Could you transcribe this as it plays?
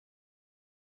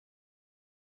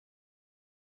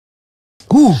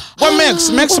Who? Well, Max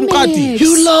Mkati.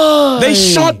 You lie. They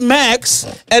shot Max,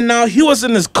 and now he was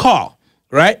in his car,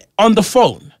 right, on the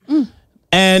phone.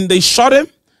 And they shot him,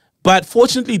 but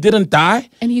fortunately he didn't die.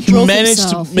 And he managed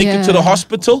to make it to the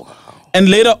hospital. And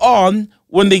later on,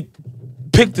 when they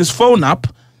picked his phone up,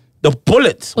 the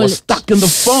bullet was stuck in the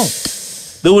phone.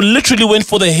 They literally went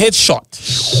for the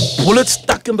headshot. Bullet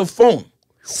stuck in the phone.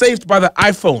 Saved by the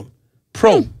iPhone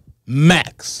Pro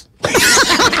Max.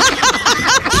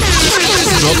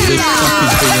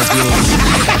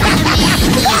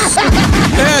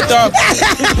 Yeah, dog.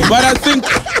 But I think,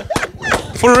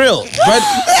 for real. But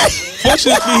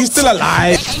fortunately, he's still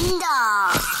alive.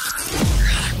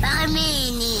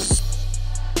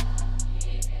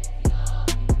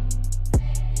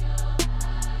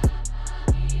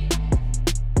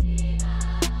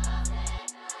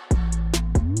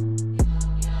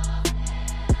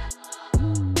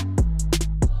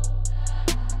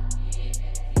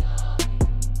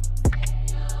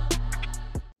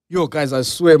 Yo, guys, I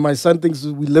swear, my son thinks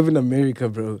we live in America,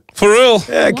 bro. For real?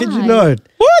 Yeah, kid you not.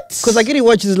 What? Because I get he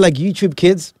watches like YouTube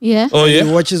Kids. Yeah. Oh, yeah?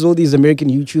 He watches all these American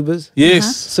YouTubers.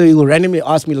 Yes. So he will randomly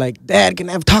ask me like, Dad, can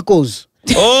I have tacos?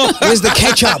 Oh. Where's the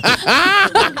ketchup?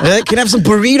 Can I have some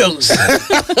burritos?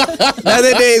 The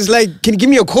other day, it's like, can you give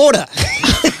me a quarter?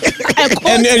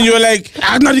 And you're like,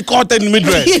 I'm not a quarter in the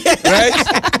mid-range, right?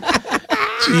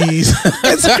 Jeez.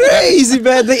 It's crazy,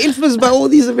 man. They're influenced by all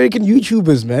these American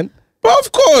YouTubers, man. Well,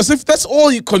 of course, if that's all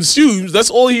he consumes,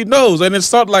 that's all he knows. And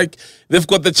it's not like they've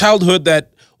got the childhood that,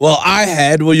 well, I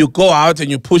had, where you go out and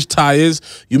you push tires,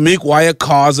 you make wire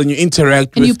cars, and you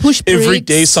interact and with you push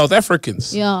everyday bricks. South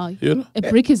Africans. Yeah. You know? A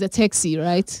brick is a taxi,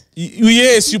 right?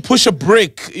 Yes, you push a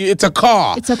brick. It's a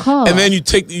car. It's a car. And then you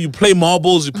play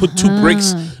marbles. You put two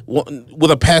bricks with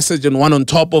a passage and one on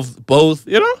top of both.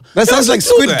 You know That sounds like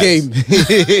Squid Game.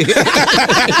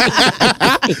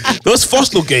 Those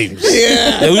fossil games.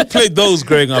 Yeah, we played those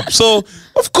growing up. So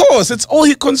of course, it's all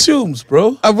he consumes,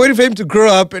 bro. I'm waiting for him to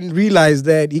grow up and realize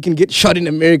that he can get shot in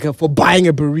America for buying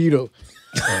a burrito.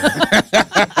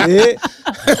 Yeah?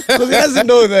 Because he doesn't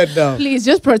know that now. Please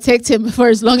just protect him for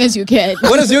as long as you can.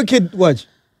 What does your kid watch?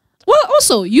 Well,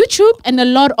 also YouTube and a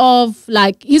lot of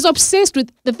like, he's obsessed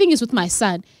with, the thing is with my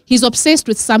son, he's obsessed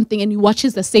with something and he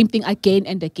watches the same thing again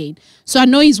and again. So I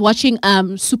know he's watching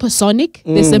Supersonic.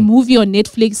 There's a movie on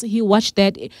Netflix. He watched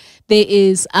that. There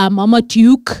is Mama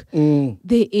Duke.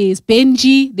 There is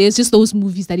Benji. There's just those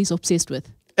movies that he's obsessed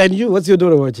with. And you, what's your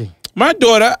daughter watching? My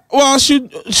daughter, well,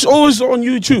 she's always on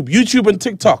YouTube and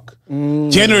TikTok.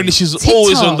 Generally, she's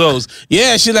always on those.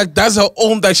 Yeah, she like does her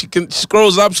own, that she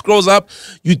scrolls up.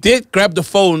 You did grab the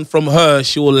phone from her,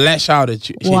 she will lash out at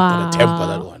you. She's got a temper,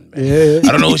 that one, man. Yeah.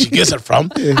 I don't know where she gets it from,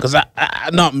 because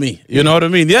not me. You know what I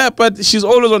mean? Yeah, but she's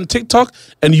always on TikTok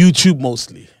and YouTube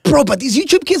mostly. Bro, but these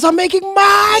YouTube kids are making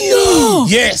money.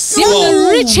 Yes. They're the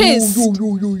richest.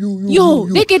 Yo,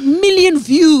 they get million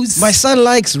views. My son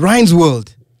likes Ryan's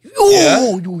World.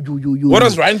 What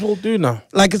does Ryan's World do now?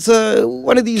 Like it's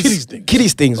one of these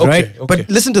kiddies things, Okay, right? okay. But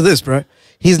listen to this, bro.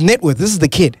 His net worth, this is the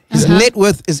kid. His net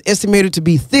worth is estimated to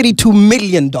be $32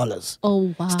 million.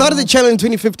 Oh, wow. Started the channel in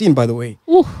 2015, by the way.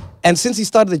 Ooh. And since he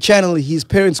started the channel, his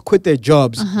parents quit their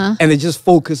jobs and they just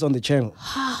focus on the channel.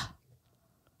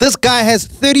 This guy has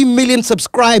 30 million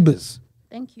subscribers.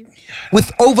 Thank you.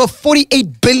 With over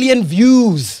 48 billion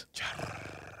views.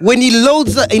 When he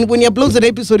uploads an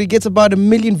episode, he gets about 1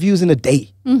 million views in a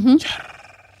day.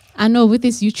 I know, with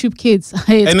his YouTube kids.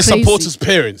 And it supports his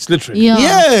parents, literally.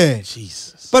 Yeah.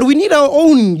 Jesus. But we need our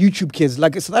own YouTube kids,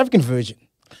 like a South African version.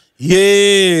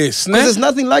 Yes. Because there's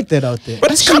nothing like that out there.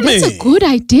 But it's coming. That's a good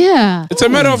idea. It's a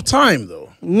matter of time,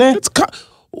 though. Nah. It's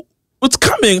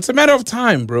coming. It's a matter of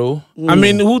time, bro. I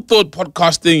mean, who thought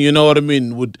podcasting, you know what I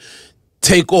mean, would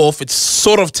take off? It's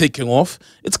sort of taking off.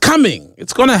 It's coming.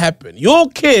 It's going to happen. Your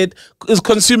kid is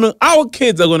consuming. Our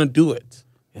kids are going to do it.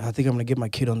 Yeah, I think I'm going to get my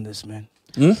kid on this, man.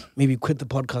 Maybe quit the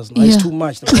podcast now. It's too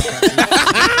much. The podcast.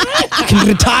 I can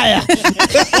retire.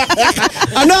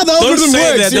 I know the Don't opposite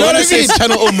say works. that. You know what I mean? Say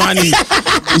Channel O money.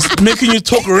 It's making you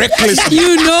talk recklessly.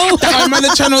 You know. I'm on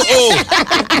the Channel O.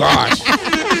 Gosh.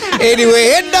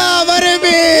 Anyway,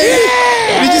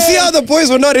 did you see how the boys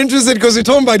were not interested because we're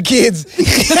talking about kids?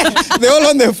 They're all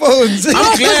on their phones.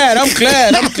 I'm glad.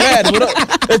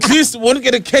 At least we won't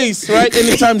get a case, right,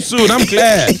 anytime soon. I'm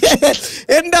glad.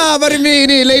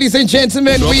 Ladies and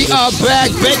gentlemen, we are back.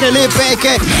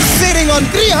 sitting on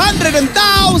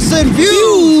 300,000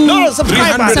 views. No,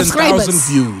 subscribers. 300,000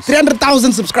 views.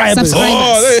 300,000 subscribers.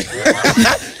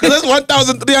 That's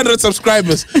 1,300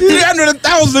 subscribers.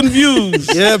 300,000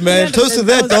 views. Yeah, man. Close to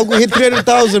that, dog. We hit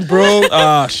 300,000,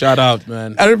 bro. Shout out,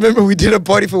 man. I remember we did a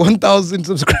party for 1,000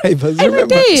 subscribers.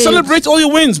 Celebrate all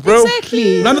your wins, bro.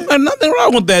 Exactly. Nothing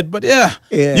wrong with that, but yeah.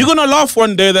 You're gonna laugh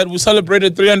one day that we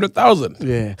celebrated 300,000.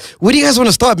 Yeah. Where do you guys want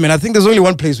to start, man? I think there's only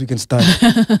one place we can start.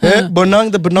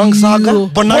 Bonang, the Bonang saga.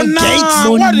 Bonang Gates.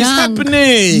 What is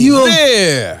happening?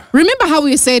 Yeah. Remember how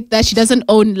we said that she doesn't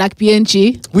own like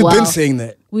BNG? We've been saying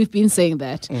that. We've been saying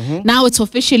that. Now it's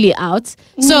officially out.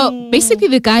 So basically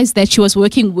the guys that she was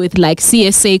working with, like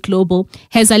CSA Global,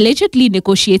 has allegedly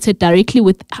negotiated directly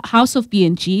with House of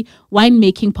BNG,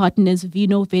 winemaking partners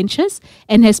Vino Ventures,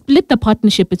 and has split the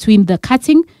partnership between them,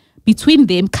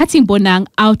 cutting Bonang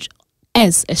out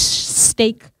as a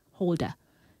stakeholder.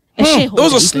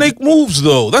 Those are snake moves,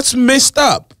 though. That's messed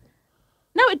up.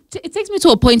 Now it takes me to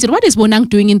a point. And what is Bonang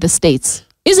doing in the States?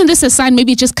 Isn't this a sign?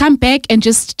 Maybe just come back and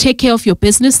just take care of your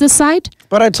business this side.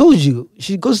 But I told you,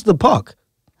 she goes to the park.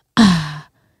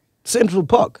 Central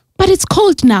Park. But it's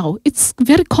cold now. It's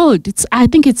very cold. I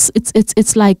think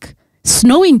it's like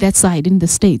snowing that side in the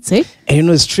States, eh? And you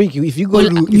know it's tricky. If you go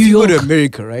to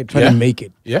America, right, try to make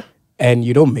it. Yeah. And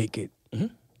you don't make it.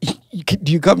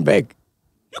 Do you come back?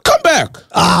 You come back.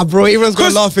 Bro, everyone's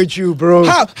gonna laugh at you, bro.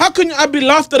 How can I be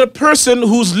laughed at a person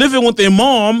who's living with their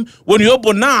mom when you're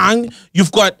Bonang,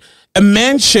 you've got a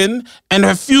mansion and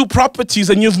a few properties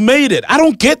and you've made it? I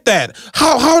don't get that.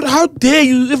 How dare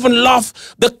you even laugh,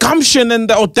 the gumption and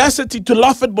the audacity to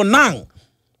laugh at Bonang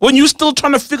when you're still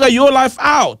trying to figure your life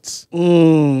out?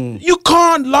 You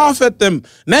can't laugh at them.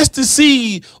 Nice to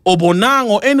see or Bonang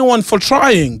or anyone for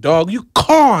trying, dog. You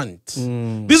can't.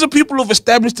 These are people who've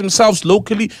established themselves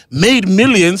locally, made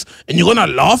millions, and you're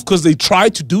gonna laugh because they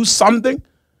tried to do something?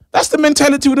 That's the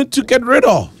mentality we need to get rid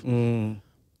of. And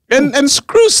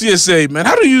screw CSA, man.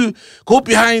 How do you go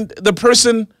behind the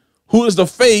person who is the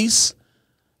face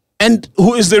and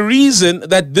who is the reason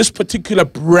that this particular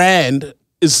brand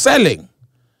is selling?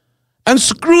 And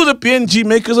screw the PNG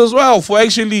makers as well for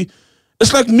actually,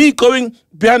 it's like me going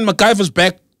behind MacGyver's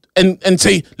back and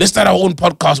say, let's start our own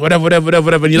podcast, whatever,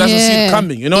 and he doesn't see it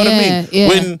coming. You know what I mean?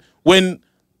 Yeah. When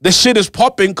the shit is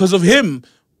popping because of him,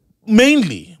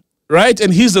 mainly, right?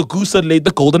 And he's the goose that laid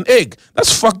the golden egg.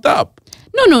 That's fucked up.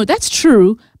 No, that's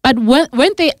true. But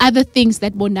weren't there other things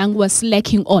that Bonang was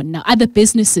lacking on? Now, other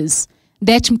businesses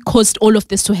that caused all of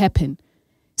this to happen?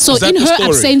 So in her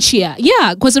absentia,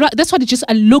 because that's what it just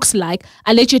looks like.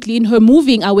 Allegedly, in her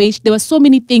moving away, there were so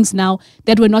many things now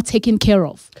that were not taken care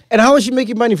of. And how was she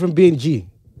making money from BNG?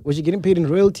 Was she getting paid in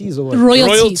royalties or what?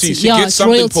 Royalties. She gets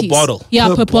something per bottle.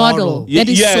 Yeah, per bottle. Yeah,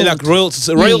 that is sold. like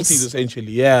royalties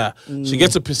essentially. Yeah, she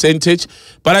gets a percentage.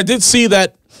 But I did see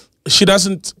that she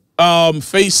doesn't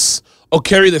face or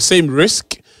carry the same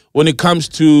risk when it comes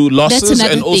to losses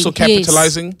and also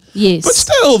capitalizing. Yes. But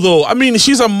still, though, I mean,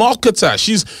 she's a marketer.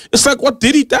 It's like what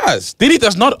Diddy does. Diddy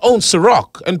does not own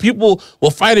Ciroc. And people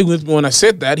were fighting with me when I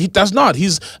said that. He does not.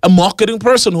 He's a marketing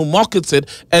person who markets it.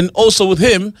 And also with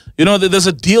him, you know, there's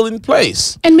a deal in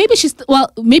place. And maybe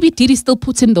maybe Diddy still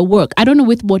puts in the work. I don't know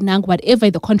with Bonang, whatever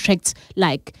the contract,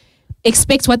 like,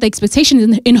 expect what the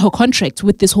expectation in her contract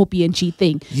with this whole BNG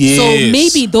thing. Yes. So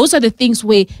maybe those are the things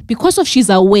where, because of she's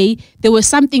away, there were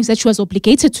some things that she was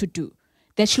obligated to do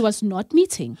that she was not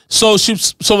meeting. So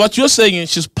what you're saying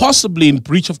is she's possibly in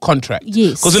breach of contract.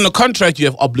 Yes. Because in the contract you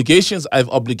have obligations, I have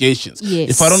obligations. Yes.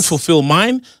 If I don't fulfill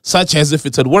mine, such as if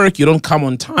it's at work, you don't come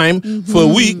on time for a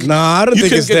week. Nah, I don't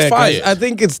think it's that. Fired. I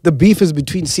think it's the beef is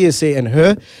between CSA and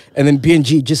her, and then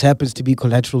BNG just happens to be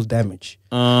collateral damage.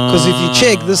 Because if you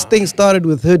check, this thing started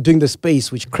with her doing the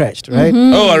space, which crashed, right?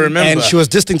 Oh, I remember. And she was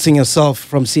distancing herself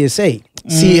from CSA.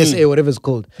 CSA, whatever it's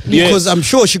called. Yes. Because I'm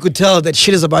sure she could tell that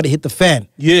shit is about to hit the fan.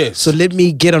 Yes. So let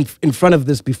me get in front of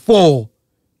this before,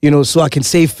 so I can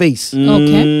save face.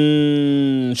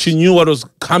 Okay. She knew what was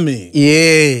coming.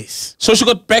 Yes. So she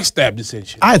got backstabbed,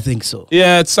 essentially. I think so.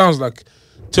 Yeah, it sounds like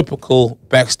typical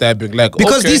backstabbing. Like,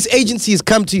 because these agencies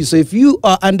come to you. So if you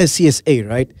are under CSA,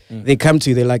 right, they come to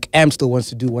you. They're like, Amstel wants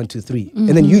to do 1, 2, 3. And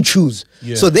then you choose.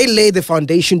 Yeah. So they lay the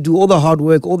foundation, do all the hard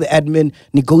work, all the admin,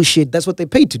 negotiate. That's what they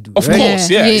paid to do. Of right? course,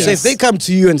 yeah. Yes. So if they come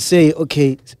to you and say,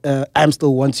 okay,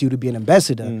 Amstel wants you to be an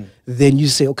ambassador, then you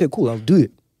say, okay, cool, I'll do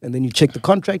it. And then you check the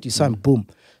contract, you sign, boom.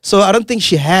 So I don't think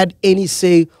she had any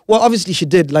say. Well, obviously she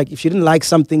did. Like, if she didn't like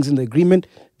some things in the agreement,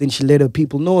 then she let her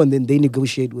people know, and then they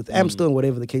negotiate with Amstel and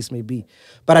whatever the case may be.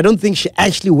 But I don't think she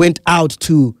actually went out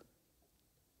to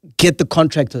get the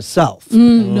contract herself.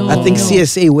 No, I think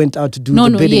CSA went out to do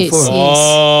the bidding for her.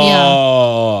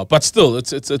 Yeah. are, but still,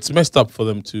 it's messed up for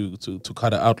them to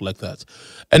cut it out like that.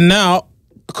 And now,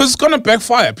 because it's gonna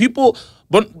backfire, people.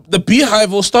 But the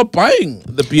Beehive will stop buying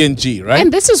the BNG, right?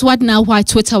 And this is why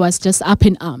Twitter was just up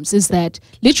in arms, is that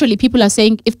literally people are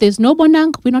saying, if there's no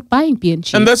Bonang, we're not buying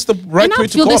BNG. And that's the right and way I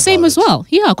to feel go the same about as well.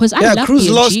 Yeah, because I love Cruise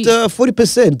BNG. lost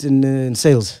 40% in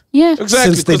sales. Yeah.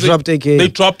 Exactly. Since they dropped AKA. They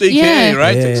dropped AKA, Yeah.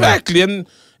 right? Yeah. Exactly. And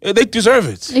they deserve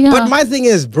it. Yeah. But my thing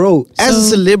is, bro, as a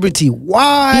celebrity,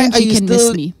 why BNG are you can miss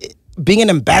still me. being an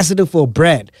ambassador for a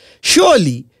brand?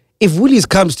 Surely, if Woolies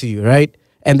comes to you, right,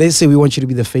 and they say, we want you to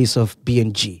be the face of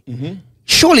BNG,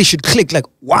 surely it should click like,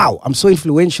 wow, I'm so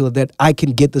influential that I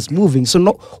can get this moving. So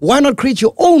why not create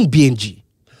your own BNG?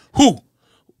 Who?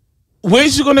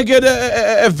 Where's you gonna get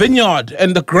a vineyard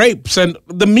and the grapes and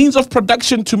the means of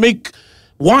production to make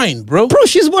wine, bro? Bro,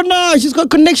 she's got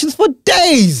connections for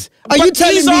days. Are you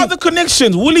telling these me? are the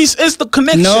connections. Woolies is the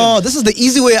connection. No, this is the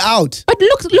easy way out. But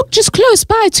look just close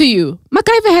by to you.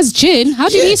 MacGyver has gin. How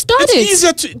did he start it's it?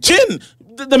 easier to gin.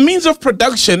 The means of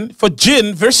production for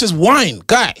gin versus wine,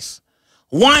 guys.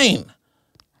 Wine.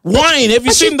 Have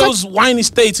you seen those wine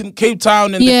estates in Cape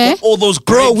Town and they've got all those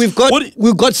grapes? Bro,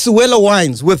 we've got Suella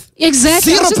wines with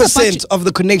Exactly. 0% of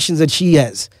the connections that she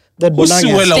has. That Who's Bonang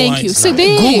has. Suella Thank wines you. now? So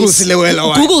there Google is. Suella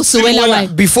wines. Google Suella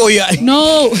wine. Before you.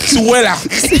 No. Suella.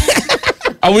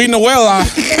 Are we in a well?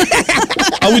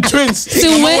 Are we twins?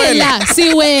 Suella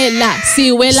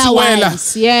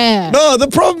wines. Yeah. No, the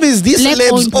problem is these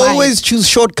Black-owned celebs always choose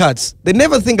shortcuts. They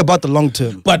never think about the long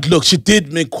term. But look, she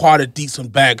did make quite a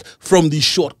decent bag from these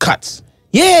shortcuts.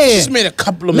 Yeah. She's made a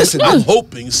couple of Listen, I'm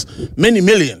hoping many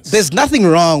millions. There's nothing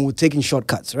wrong with taking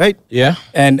shortcuts, right? Yeah.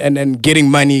 And getting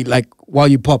money like while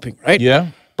you're popping, right? Yeah.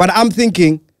 But I'm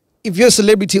thinking, if you're a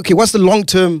celebrity, okay, what's the long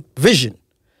term vision?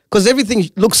 Because everything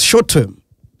looks short term.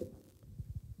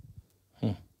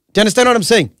 Do you understand what I'm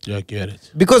saying? Yeah, I get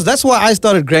it. Because that's why I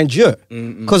started Grandeur.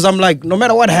 Because I'm like, no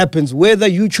matter what happens, whether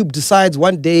YouTube decides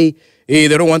one day, hey,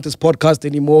 they don't want this podcast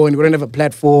anymore and we don't have a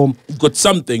platform. You've got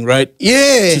something, right?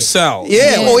 Yeah. To sell.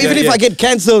 Yeah. Or even if yeah. I get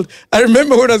cancelled. I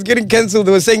remember when I was getting cancelled,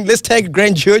 they were saying, let's tag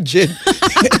Grandeur Jin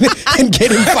and get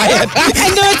him fired.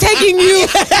 And they were tagging you.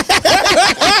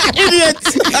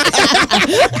 Idiots.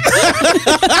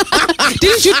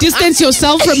 Didn't you distance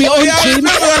yourself from your own gin?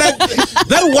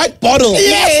 That white bottle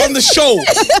from the show.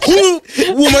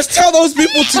 Who must tell those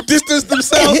people to distance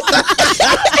themselves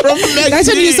from MacG? That's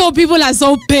when you saw people are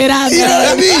so bitter. You know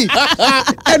what I mean?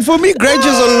 And for me,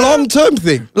 Grandure's a long-term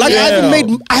thing. Like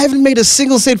I haven't made a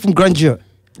single cent from Grandeur.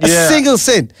 A single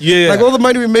cent. Yeah. Like all the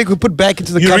money we make, we put back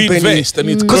into the You company. reinvest and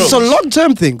it Because it's a grows.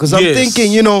 long-term thing. Because I'm Yes.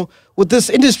 thinking, you know, with this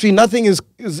industry, nothing is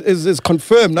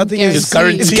confirmed. Nothing is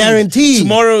Guaranteed. It's guaranteed. guaranteed.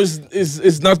 Tomorrow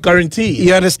is not guaranteed.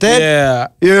 You understand? Yeah.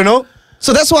 You know?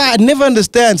 So that's why I never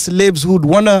understand celebs who would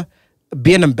want to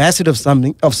be an ambassador of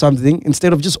something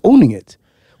instead of just owning it.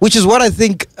 Which is what I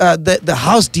think the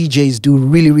house DJs do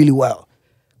really, really well.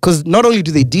 Because not only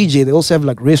do they DJ, they also have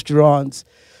like restaurants.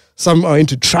 Some are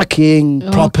into trucking,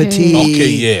 property. Okay,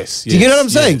 yes. Do you get what I'm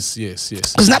saying? Yes.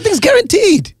 Because nothing's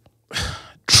guaranteed.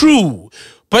 True.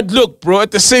 But look, bro, at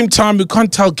the same time, you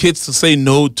can't tell kids to say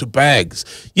no to bags.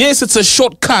 Yes, it's a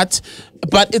shortcut,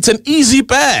 but it's an easy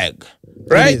bag.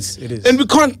 Right? It is. And we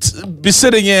can't be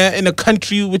sitting here in a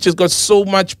country which has got so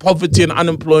much poverty and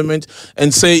unemployment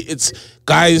and say it's,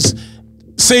 guys,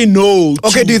 say no.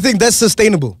 Okay, do you think that's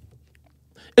sustainable?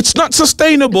 It's not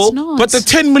sustainable, It's not. but the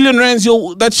 10 million rands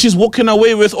that she's walking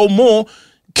away with or more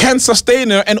can sustain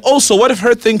her. And also, what if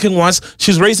her thinking was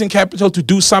she's raising capital to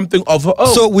do something of her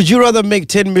own? So would you rather make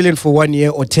 10 million for 1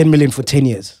 year or 10 million for 10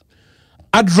 years?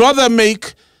 I'd rather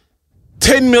make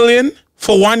 10 million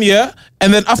for 1 year,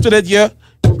 and then after that year,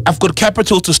 I've got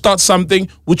capital to start something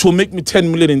which will make me 10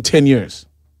 million in 10 years.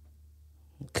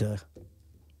 Okay.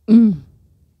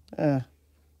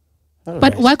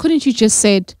 But why couldn't you just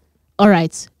said, all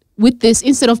right, with this,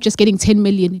 instead of just getting 10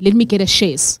 million, let me get a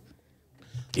shares.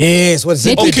 Yes, what's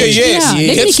it? Let me Okay, get- yes. yeah,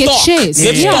 let Get me get stock. shares.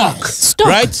 Get Yeah. stock. Stock.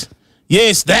 Right?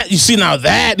 Yes, that, you see now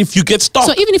that, if you get stock.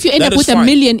 So even if you end that up is with fine. $1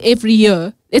 million every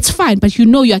year, it's fine. But you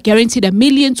know you are guaranteed $1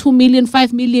 million, $2 million,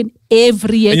 $5 million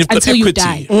every year And you've got until you equity.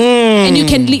 die. And you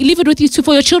can leave it with you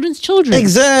for your children's children.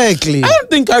 Exactly. I don't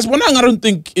think, guys, Bonang, I don't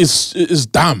think is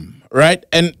dumb, right?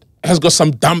 And has got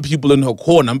some dumb people in her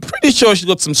corner. I'm pretty sure she's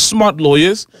got some smart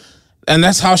lawyers, and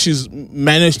that's how she's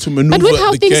managed to maneuver. But with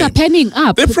how the things game. are panning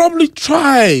up, They probably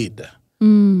tried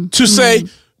to say,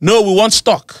 no, we want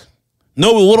stock.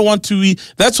 No, we wouldn't want to.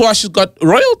 That's why she's got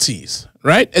royalties,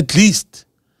 right? At least.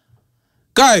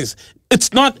 Guys,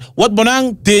 it's not what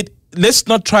Bonang did. Let's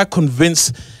not try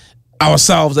convince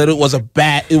ourselves that it was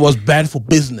bad for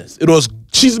business.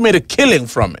 She's made a killing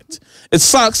from it. It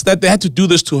sucks that they had to do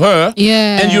this to her.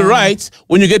 Yeah. And you're right.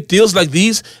 When you get deals like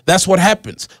these, that's what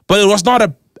happens. But it was not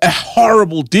a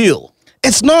horrible deal.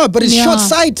 It's not, but it's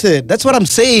short-sighted. That's what I'm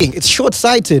saying. It's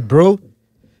short-sighted, bro.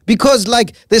 Because,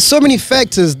 like, there's so many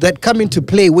factors that come into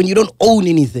play when you don't own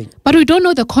anything. But we don't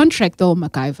know the contract, though,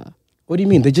 MacGyver. What do you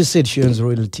mean? They just said she earns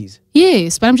royalties.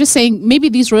 Yes, but I'm just saying maybe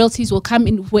these royalties will come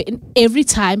in every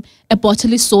time a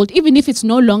bottle is sold, even if she's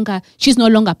no longer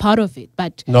part of it.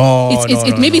 But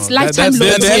maybe it's lifetime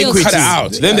Then they haven't royalties. cut her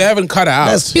out. Then they haven't cut her out.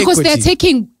 That's Because equity. they're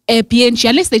taking BNG,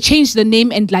 unless they change the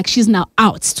name and like she's now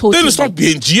out. Totally. Then it's not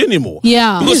BNG anymore.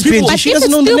 Yeah. Because It is people, BNG. But She if doesn't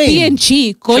it's own the still name.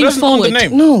 BNG going she doesn't own forward. the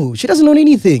name. No, she doesn't own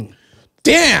anything.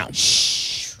 Damn.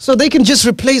 So they can just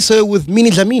replace her with Minnie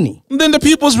Dlamini. Then the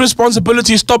people's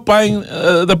responsibility is stop buying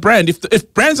the brand.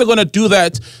 If brands are going to do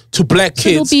that to black So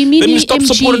it'll kids, be then Minnie, you stop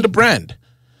MG. supporting the brand.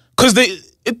 Because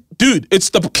it's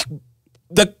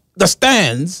the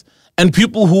stands and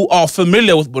people who are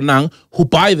familiar with Bonang who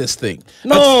buy this thing.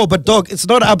 No, but dog, it's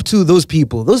not up to those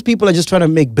people. Those people are just trying to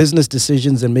make business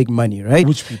decisions and make money, right?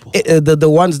 Which people? The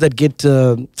ones that get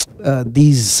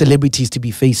these celebrities to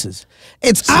be faces.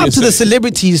 It's up to the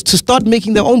celebrities to start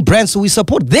making their own brands, so we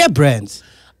support their brands.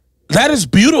 That is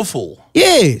beautiful.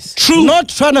 Yes. True. Not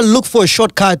trying to look for a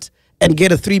shortcut and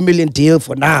get a 3 million deal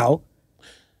for now.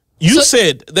 You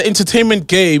said the entertainment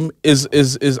game is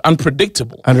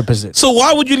unpredictable. 100%. So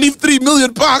why would you leave $3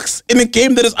 million in a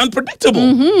game that is unpredictable?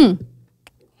 Mm-hmm.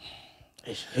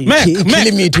 Mac,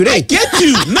 killing me today. I get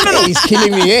you. No. He's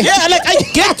killing me, eh? Yeah, like I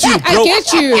get you, bro. I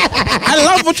get you. I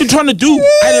love what you're trying to do.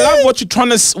 I love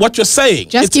what you're saying.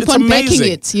 Just keep on backing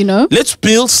it, you know? Let's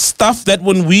build stuff that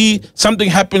when something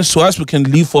happens to us, we can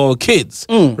leave for our kids,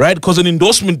 right? Because an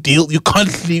endorsement deal, you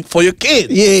can't leave for your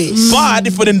kids. Yes. But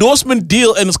if an endorsement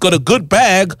deal and it's got a good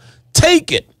bag,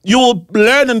 take it. You will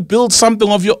learn and build something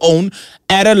of your own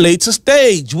at a later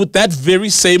stage with that very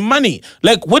same money.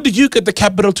 Like, where did you get the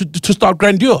capital to start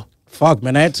Grandeur? Fuck,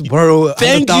 man, I had to borrow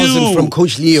Thank 100,000 you. from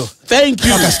Coach Leo. Thank you.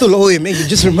 Fuck, I still owe him, man. You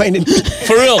just reminded me.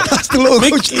 For real. I still owe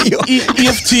Make Coach Leo.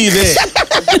 EFT there.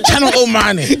 Channel O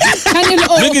money.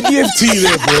 Channel O. Look at EFT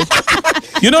there,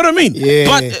 bro. You know what I mean? Yeah.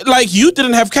 But like you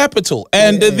didn't have capital.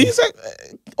 And these are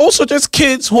also just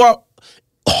kids who are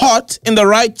hot in the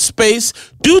right space,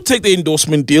 do take the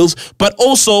endorsement deals, but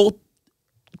also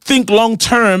think long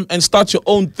term and start your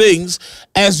own things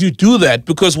as you do that.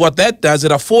 Because what that does,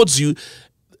 it affords you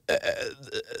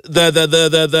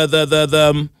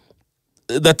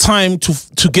the time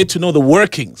to get to know the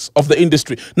workings of the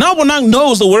industry. Now Bonang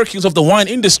knows the workings of the wine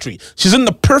industry. She's in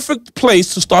the perfect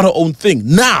place to start her own thing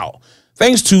now,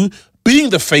 thanks to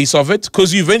being the face of it,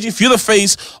 because you eventually, if you're the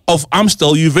face of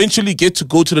Amstel, you eventually get to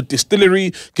go to the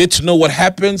distillery, get to know what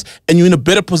happens, and you're in a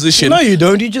better position. No, you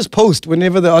don't. You just post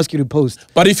whenever they ask you to post.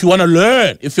 But if you want to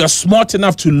learn, if you're smart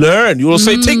enough to learn, you will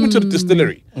say, take me to the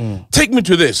distillery. Take me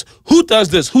to this. Who does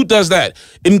this? Who does that?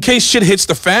 In case shit hits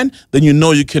the fan, then you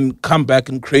know you can come back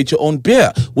and create your own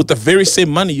beer with the very same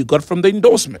money you got from the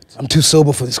endorsement. I'm too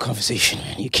sober for this conversation,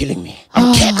 man. You're killing me.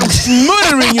 I'm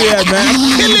murdering you here, man.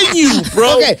 I'm killing you,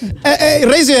 bro. Okay,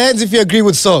 raise your hands if you agree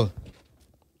with Saul.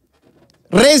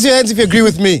 Raise your hands if you agree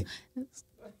with me.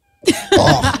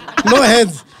 No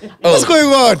hands. What's going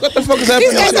on? What the fuck is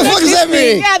happening? What the fuck is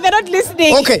happening? Yeah, they're not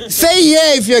listening. Okay, say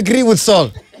yeah if you agree with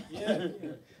Saul.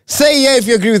 Say yeah if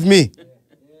you agree with me.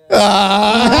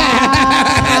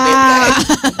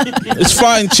 It's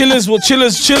fine. Chillers will,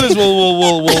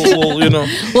 you know.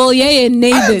 Well, yeah,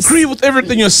 name I this. agree with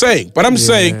everything you're saying, but I'm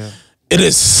saying it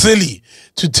is silly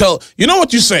to tell. You know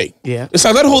what you say? Yeah. It's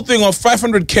like that whole thing of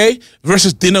 500K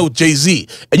versus dinner with Jay-Z.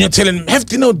 And you're telling him, have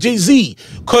dinner with Jay-Z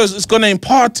because it's going to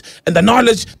impart and the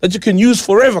knowledge that you can use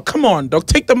forever. Come on, dog.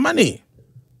 Take the money.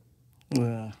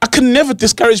 I can never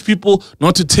discourage people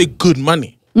not to take good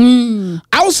money. I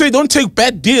would say don't take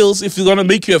bad deals if they're going to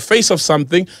make you a face of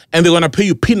something and they're going to pay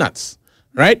you peanuts,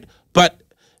 right? But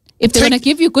if they're going to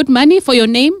give you good money for your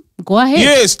name, go ahead.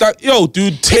 yes, yo,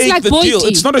 dude, take like the deal. Boyti.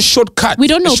 It's not a shortcut. We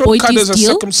don't know a shortcut Boyti's is a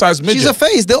deal. circumcised midget. She's a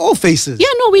face. They're all faces. Yeah,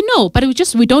 no, we know, but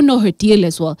we don't know her deal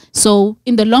as well. So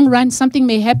in the long run, something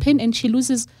may happen and she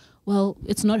loses. Well,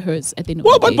 it's not hers at the end of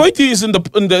Well, the but day. Boyti is in the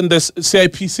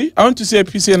CIPC. I went to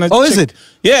CIPC and I Oh, is checked. it?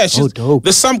 Yeah, she's, dope.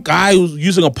 there's some guy who's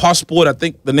using a passport. I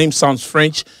think the name sounds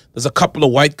French. There's a couple of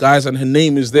white guys and her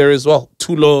name is there as well.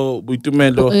 Tulo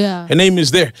Buitumelo. Yeah. Her name is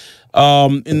there.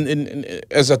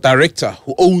 As a director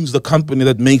who owns the company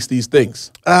that makes these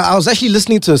things. I was actually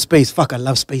listening to a space. Fuck, I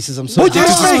love spaces. I'm so What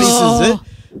addicted to space? spaces.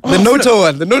 The Noto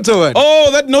one. Oh,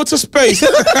 that note of space.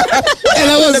 And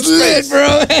I was lit, bro.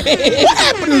 What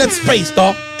happened in that space,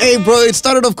 dog? Hey, bro, it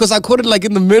started off because I caught it like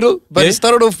in the middle, but Yeah? it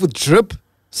started off with drip.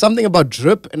 Something about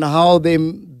drip and how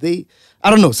they, I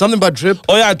don't know, something about Drip.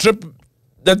 Oh yeah, Drip.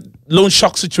 That loan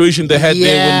shark situation they had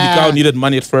there when the guy needed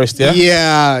money at first.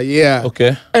 Yeah. Yeah.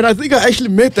 Okay. And I think I actually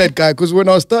met that guy because when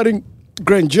I was starting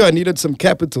Grandeur, I needed some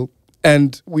capital,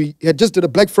 and we had just did a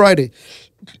Black Friday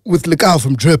with Lekau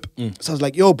from Drip. So I was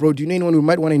like, yo, bro, do you know anyone who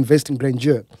might want to invest in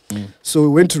Grandeur? So we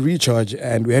went to Recharge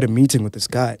and we had a meeting with this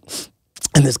guy.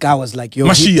 And this guy was like, yo.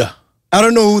 Mashia. I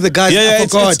don't know who the guy is. I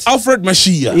forgot. It's Alfred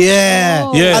Mashia. Yeah.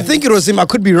 Oh. Yeah. I think it was him. I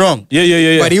could be wrong.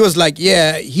 Yeah. But he was like,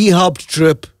 yeah, he helped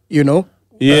Drip, you know,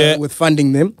 with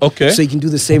funding them. Okay. So he can do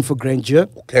the same for Grandeur.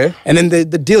 Okay. And then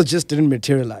the deal just didn't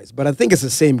materialize. But I think it's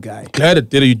the same guy. Glad it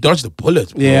did it. You dodged the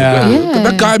bullet. Bro. Yeah.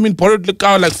 That guy, borrowed the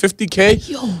guy like 50K.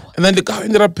 And then the guy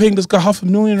ended up paying this guy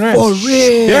 $500,000. For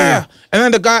real? Yeah.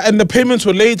 And then the payments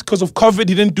were late because of COVID.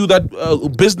 He didn't do that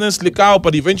business, Lekau,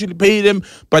 but he eventually paid him.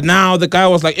 But now the guy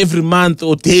was like, every month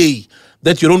or day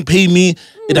that you don't pay me,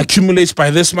 it accumulates by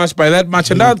this much, by that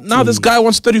much. And now this guy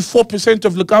wants 34%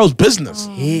 of Lekau's business.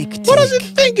 What does he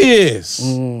think he is?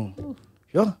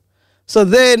 Yeah. So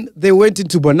then they went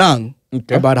into Bonang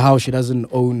Okay. about how she doesn't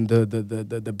own the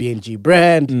BNG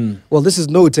brand. Well, this is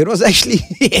notes. It was actually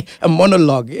a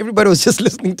monologue. Everybody was just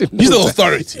listening to He's the Nota.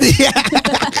 authority.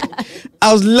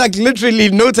 I was like,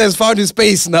 literally, Nota has found his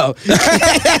space now. Because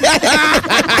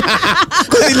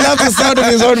he loves the sound of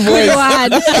his own voice.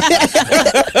 God.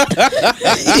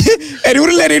 And he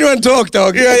wouldn't let anyone talk,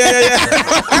 dog. Yeah.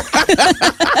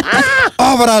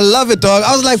 Oh, but I love it, dog.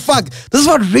 I was like, fuck, this is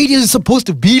what radio is supposed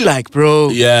to be like, bro.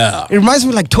 Yeah. It reminds me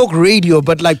of like talk radio,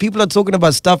 but like people are talking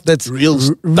about stuff that's Real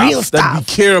stuff that we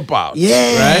care about.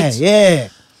 Yeah, Right? yeah.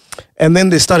 And then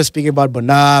they started speaking about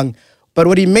Bonang. But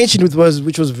what he mentioned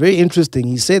which was very interesting,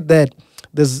 he said that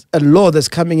there's a law that's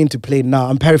coming into play now.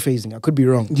 I'm paraphrasing, I could be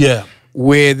wrong. Yeah.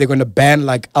 Where they're going to ban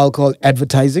like alcohol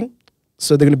advertising.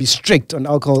 So they're going to be strict on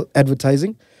alcohol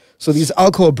advertising. So these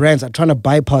alcohol brands are trying to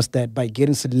bypass that by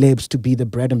getting celebs to be the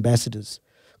brand ambassadors.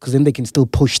 Because then they can still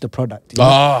push the product. You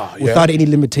know, without any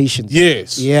limitations.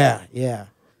 Yes. Yeah.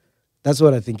 That's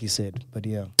what I think he said. But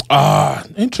yeah.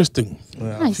 Interesting.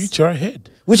 Nice. Future ahead.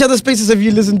 Which other spaces have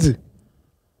you listened to?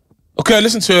 Okay, I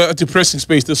listened to a depressing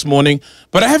space this morning,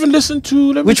 but I haven't listened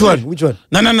to... Which one?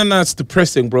 No, it's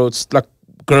depressing, bro. It's like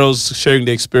girls sharing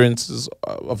their experiences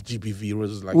of GBV. It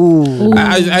was like...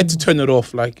 I had to turn it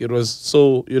off. Like, it was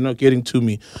so, getting to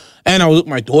me. And I was with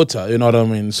my daughter, you know what I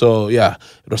mean? So, yeah,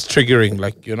 it was triggering,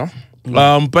 like,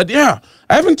 But yeah,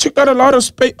 I haven't checked out a lot of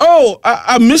space. Oh,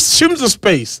 I missed Shim's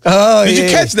space. Oh, Did you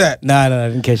catch that? No, I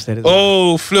didn't catch that.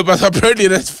 Oh, flip. Apparently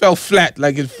that fell flat,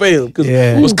 like it failed. Because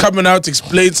Yeah. he was coming out to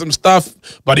explain some stuff,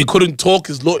 but he couldn't talk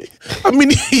his lawyer. I mean,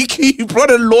 he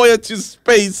brought a lawyer to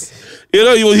space. He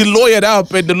lawyered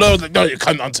up, and the lawyer was like, no, you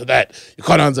can't answer that. You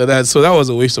can't answer that. So that was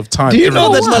a waste of time. Do you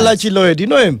know that what? Malachi lawyer? Do you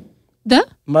know him? The?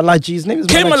 Malachi, his name is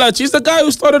K Malachi. Malachi, he's the guy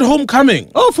who started Homecoming.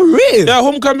 Oh, for real? Yeah,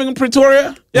 Homecoming in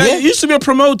Pretoria. Yeah, Yeah. he used to be a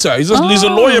promoter. He's a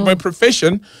lawyer by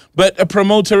profession, but a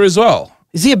promoter as well.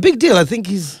 Is he a big deal? I think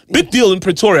he's... Big deal in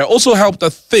Pretoria. Also helped, I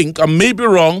think, I may be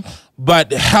wrong,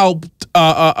 but helped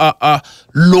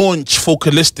launch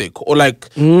Focalistic, or like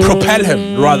propel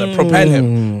him.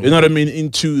 You know what I mean?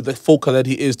 Into the Foca that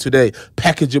he is today.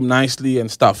 Package him nicely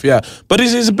and stuff, yeah. But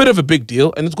he's a bit of a big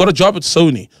deal, and he's got a job at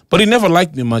Sony. But he never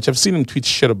liked me much. I've seen him tweet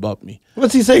shit about me.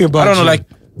 What's he saying about I don't know, you? like,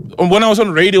 when I was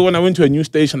on radio, when I went to a new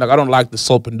station, like, I don't like the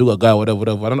Soap and Do a guy, whatever.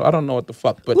 I don't know what the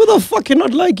fuck, but... Who the fuck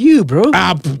cannot like you, bro?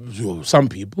 Some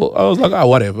people. I was like,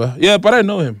 whatever. Yeah, but I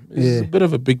know him. He's a bit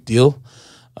of a big deal.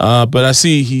 But I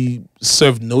see he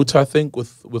served Nota, I think,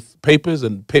 with papers,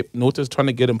 and Nota's trying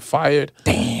to get him fired.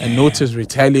 Damn. And Nota's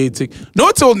retaliating.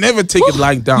 Nota will never take it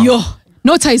lying down. Yo,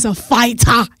 Nota is a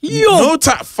fighter. Yo.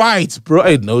 Nota fights, bro.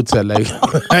 Hey, Nota, like,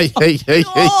 hey.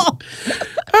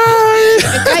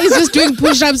 The guy is just doing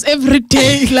push-ups every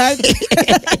day, like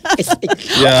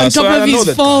Yeah, on so top I of know his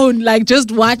that. phone, like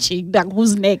just watching. Like,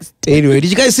 who's next? Anyway,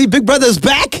 did you guys see Big Brother's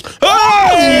back? Oh,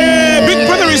 yeah, Big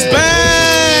Brother is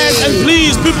back. And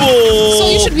please, people. So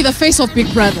you should be the face of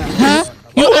Big Brother, huh?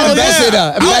 You are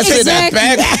ambassador. I'll take that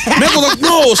back. Never like,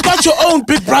 no, start your own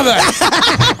Big Brother.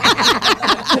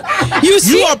 You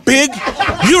see? You are big.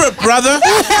 You're a brother.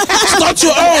 Start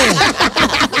your own.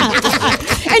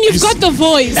 And you've got the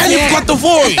voice. And you've got the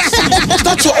voice.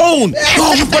 Start your own.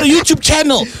 Oh, we've got a YouTube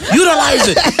channel. Utilize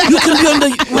it. You can be on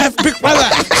we have Big Brother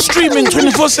streaming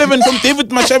 24/7 from David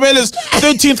Machabela's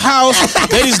 13th house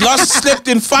that he's last slept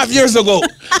in 5 years ago. You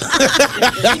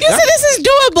see, this is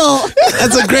doable.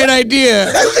 That's a great idea.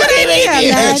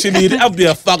 Actually, that'd be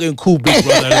a fucking cool Big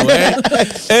Brother. Man.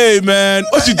 Hey, man.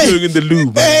 What you doing in the loo,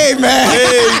 man? Hey, man.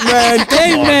 Hey, man. Come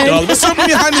Hey, on, man. dog. There's so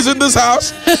many honeys in this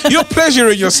house. You're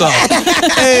pleasuring yourself.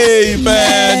 Hey,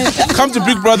 man. Come to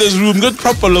Big Brother's room. Get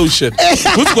proper lotion.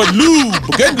 We've got lube.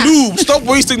 Get lube. Stop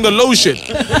wasting the lotion.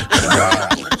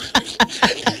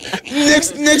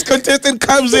 Next contestant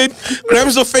comes in,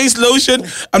 grabs the face lotion.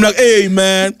 I'm like, hey,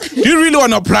 man, do you really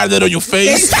want to apply that on your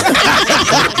face?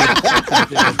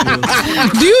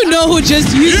 Do you know who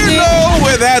just used it? You know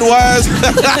where that was?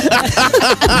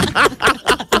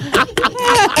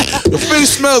 Your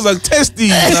face smells like testes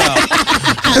now.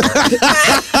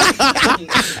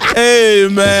 Hey,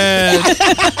 man.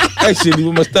 Actually,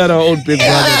 we must start our own Big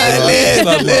Brother.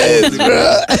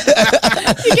 Bro.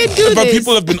 You can do But this.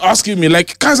 people have been asking me,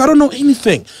 like, guys, I don't know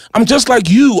anything. I'm just like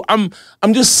you. I'm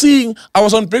just seeing. I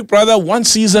was on Big Brother one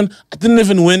season. I didn't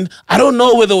even win. I don't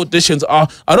know where the auditions are.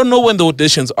 I don't know when the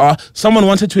auditions are. Someone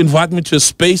wanted to invite me to a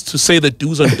space to say the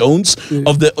do's and don'ts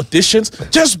of the auditions.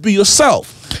 Just be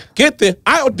yourself. Get there.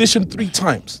 I auditioned 3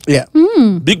 times. Yeah.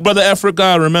 Big Brother Africa,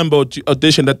 I remember,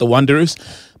 auditioned at the Wanderers.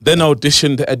 Then I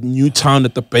auditioned at Newtown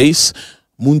at the base.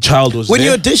 Moonchild was When there.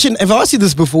 you audition, have I asked you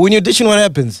this before? When you audition, what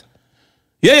happens?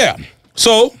 Yeah.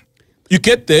 So you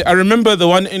get there. I remember the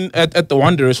one at the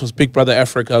Wanderers was Big Brother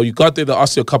Africa. You got there, they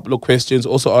asked you a couple of questions.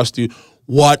 Also asked you,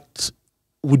 what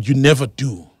would you never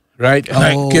do? Right? And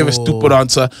I gave a stupid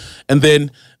answer. And then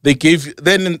they gave,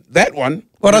 then in that one.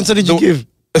 What answer did you give?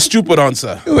 A stupid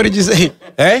answer. What did you say?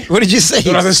 Eh? What did you say?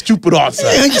 It was a stupid answer.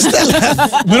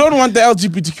 We don't want the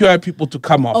LGBTQI people to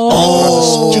come up. It was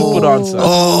a stupid answer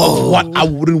of what I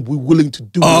wouldn't be willing to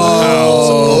do.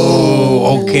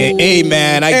 Oh, okay. Hey,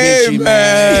 man. I get you,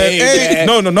 man. Hey,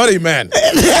 no, not a man.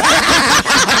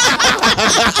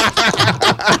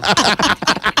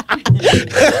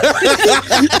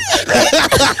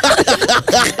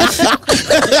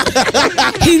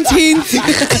 Hint, hint.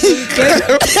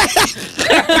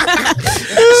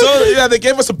 So yeah, they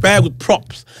gave us a bag with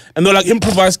props, and they're like,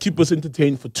 improvise, keep us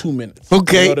entertained for 2 minutes.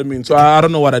 Okay. You know what I mean? So I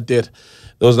don't know what I did.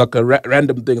 There was like a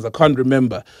random things I can't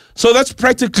remember. So that's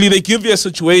practically, they give you a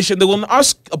situation. They will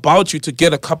ask about you to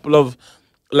get a couple of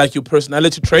like your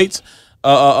personality traits,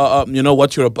 you know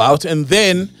what you're about, and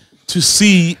then to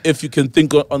see if you can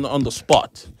think on the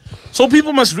spot. So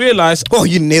people must realize. Oh,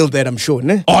 you nailed that, I'm sure,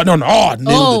 ne? Oh,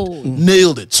 no.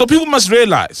 Nailed it. So people must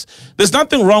realize there's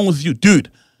nothing wrong with you.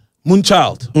 Dude,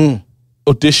 Moonchild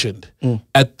auditioned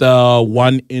at the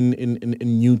one in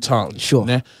Newtown. Sure.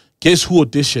 Ne? Guess who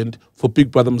auditioned for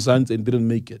Big Brother Mzansi and didn't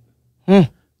make it?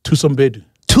 Tusambedu.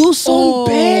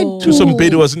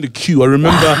 Tusambedu was in the queue. I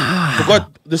remember, I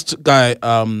forgot this guy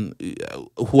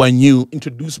who I knew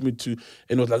introduced me to,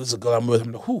 and it was like, this is a girl I'm with.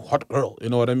 I'm like, who? Hot girl. You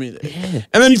know what I mean? Yeah.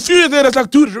 And then a few years later, it's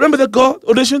like, dude, remember that girl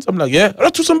auditions? I'm like, yeah.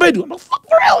 That's Tusambedu. I'm like, fuck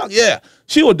for real? Like, yeah.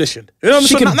 She auditioned. You know what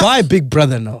She I'm can buy Big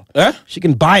Brother now. Eh? She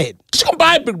can buy it. She can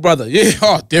buy Big Brother. Yeah,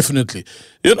 oh, definitely.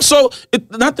 You know, so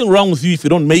nothing wrong with you if you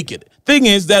don't make it. Thing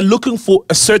is, they're looking for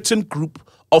a certain group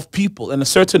of people and a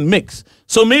certain mix.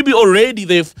 So maybe already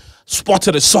they've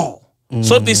spotted a soul.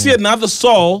 So if they see another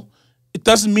soul, it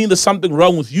doesn't mean there's something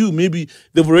wrong with you. Maybe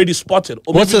they've already spotted.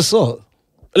 Or What's maybe, a soul?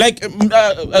 like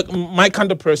my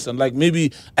kind of person, like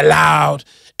maybe a loud,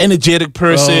 energetic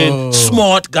person,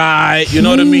 smart guy, you know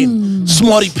what I mean?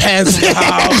 Smarty pants in the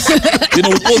house, you know,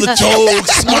 with all the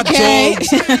jokes, smart jokes,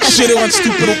 shitting on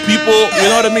stupid people, you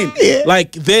know what I mean? Yeah.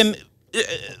 Like then,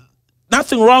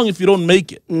 nothing wrong if you don't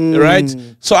make it, right?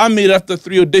 So I made it after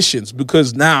 3 auditions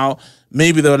because now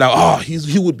maybe they were like, oh,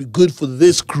 he would be good for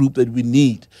this group that we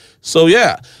need. So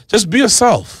yeah, just be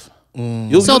yourself.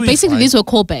 So basically these were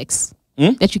callbacks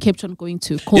that you kept on going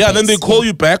to. Callbacks. Yeah, then they call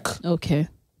you back. Okay.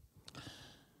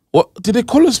 What did they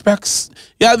call us back?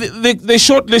 Yeah, they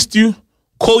shortlist you,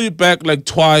 call you back like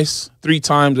twice, 3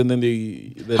 times, and then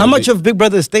they. How much of Big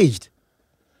Brother is staged?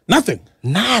 Nothing.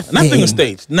 Nothing is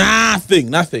staged. Nothing.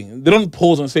 They don't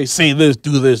pause and say this,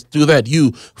 do that.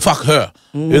 You fuck her.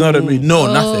 You know what I mean?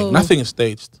 No, nothing. Nothing is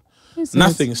staged.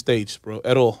 Nothing is staged, bro.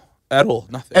 At all.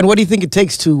 Nothing. And what do you think it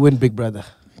takes to win Big Brother?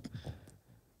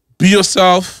 Be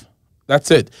yourself.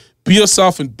 That's it. Be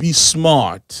yourself and be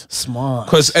smart.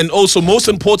 And also, most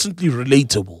importantly,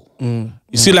 relatable.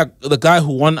 You see, like the guy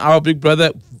who won our Big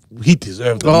Brother, he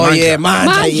deserved it. Oh, yeah, man.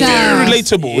 Very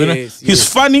relatable. You know? He's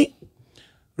funny,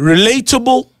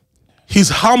 relatable, he's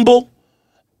humble,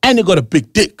 and he got a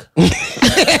big dick.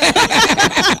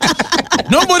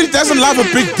 Nobody doesn't love a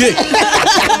big dick.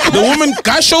 The women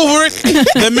gush over it.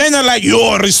 The men are like,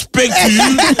 yo, respect to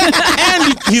you.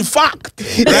 And he fucked.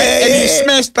 Right? And he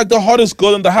smashed like the hottest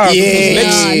girl in the house.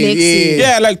 Lexi.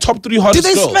 Yeah, like top 3 hottest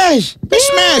girls. Did they smash? They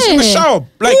smashed in the shower.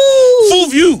 Like, full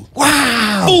view.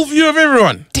 Wow. Full view of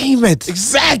everyone. Damn it.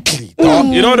 Exactly. Dog.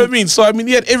 You know what I mean? So, I mean,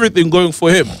 he had everything going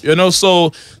for him. You know,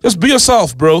 so just be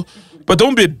yourself, bro. But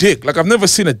don't be a dick. Like, I've never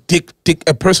seen a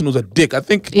person who's a dick. I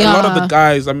think a lot of the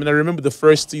guys, I mean, I remember the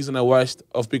first season I watched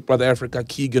of Big Brother Africa,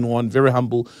 Keegan won, very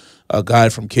humble guy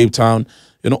from Cape Town.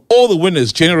 You know, all the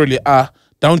winners generally are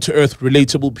down-to-earth,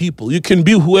 relatable people. You can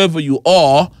be whoever you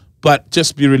are, but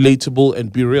just be relatable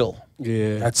and be real.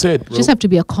 Yeah. That's it, bro. Just have to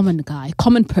be a common guy,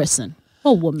 common person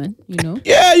or woman, you know.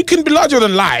 Yeah, you can be larger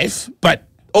than life, but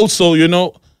also, you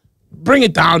know, bring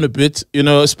it down a bit, you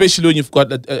know, especially when you've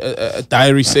got a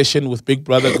diary session with Big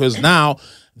Brother, because now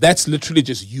that's literally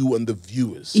just you and the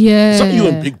viewers. Yeah. It's not you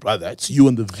and Big Brother, it's you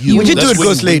and the viewers. Would you do That's it, when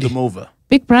Ghost you win Lady? them over.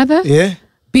 Big Brother? Yeah.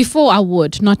 Before I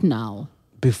would, not now.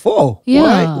 Before?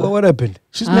 Yeah. Why? What happened?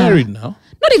 She's married now.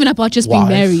 Not even about just being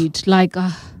married. Like, go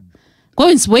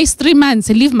and waste 3 months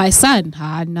and leave my son.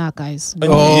 Nah, guys. No.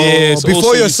 Oh, Yes, before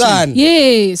also your you see- son.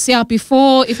 Yes, yeah,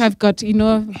 before, if I've got, you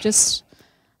know, just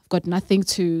got nothing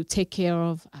to take care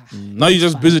of. Now you're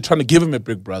just busy trying to give him a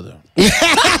Big Brother.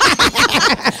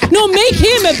 No, make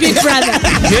him a big brother.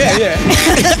 Yeah.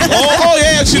 Oh,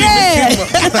 yeah, actually.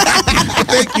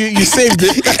 Thank you. You saved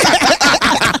it.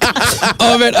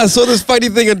 Oh man, I saw this funny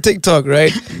thing on TikTok,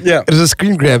 right? Yeah. It was a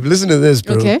screen grab. Listen to this,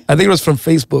 bro. Okay. I think it was from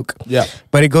Facebook. Yeah.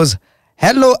 But it goes,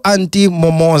 "Hello, Auntie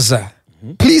Momoza.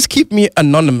 Please keep me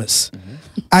anonymous.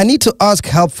 I need to ask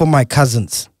help for my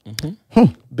cousins."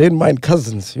 Bear in mind,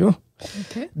 cousins, yo.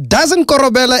 Okay. Doesn't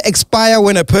Korobela expire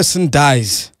when a person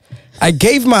dies? I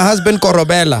gave my husband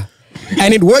Korobela,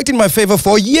 and it worked in my favor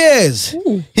for years.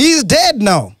 He's dead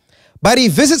now, but he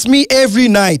visits me every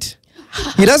night.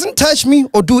 He doesn't touch me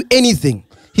or do anything.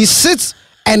 He sits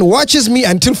and watches me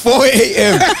until 4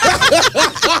 a.m.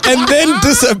 and then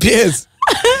disappears.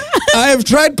 I have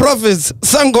tried prophets,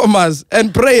 sangomas,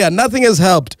 and prayer. Nothing has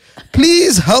helped.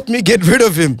 Please help me get rid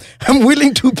of him. I'm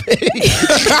willing to pay.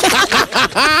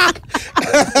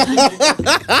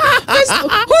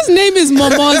 Whose name is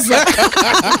Momoza?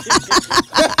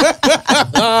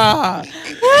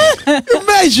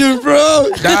 Imagine, bro.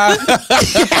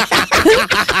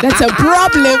 That's a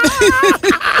problem.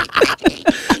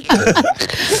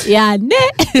 Yeah,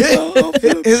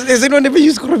 Has anyone ever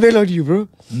used Korobela on you, bro?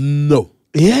 No.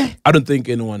 Yeah. I don't think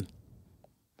anyone.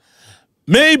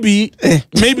 Maybe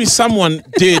someone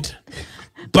did,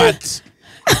 but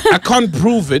I can't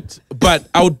prove it. But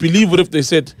I would believe it if they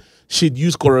said she'd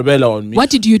use Korobela on me. What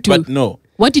did you do? But no.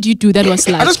 What did you do that was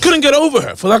like? I just couldn't get over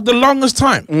her for like the longest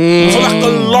time. For like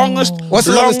the longest. What's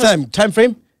the longest time? Time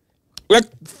frame? Like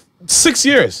 6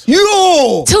 years.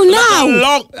 Yo! Till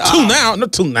now. Till now,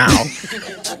 not till now.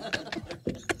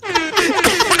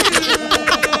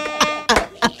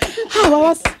 I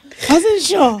wasn't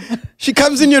sure. She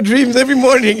comes in your dreams every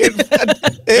morning.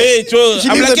 Hey, Joe, She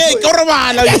I'm leaves like, a hey, tw-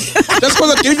 Korobela. Just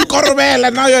because I gave you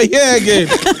Korobela, now you're here again.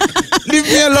 Leave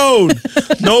me alone.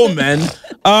 No, man.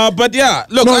 But yeah,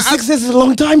 look, No, 6 years is a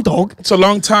long time, dog. it's a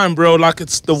long time, bro. Like,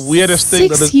 it's the weirdest thing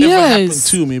that 6 has ever happened years.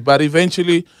 to me. But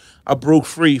eventually, I broke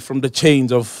free from the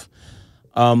chains of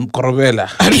Korobela.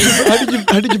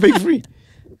 How did you break free?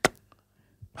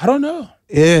 I don't know.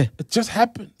 Yeah. It just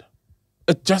happened.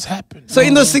 It just happened. So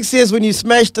in those 6 years, when you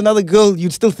smashed another girl,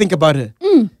 you'd still think about her.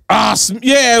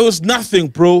 Yeah, it was nothing,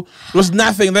 bro. It was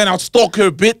nothing. Then I'd stalk her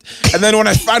a bit. And then when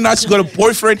I found out she got a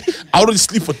boyfriend, I wouldn't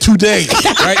sleep for 2 days,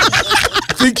 right?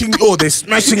 Thinking, oh, they're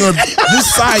smashing her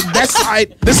this side, that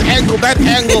side, this angle, that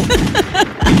angle.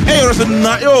 Hey, it was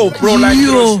bro, like,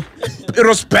 it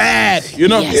was bad, you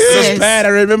know? Yes. It was bad. I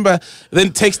remember then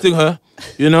texting her,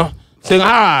 you know, saying,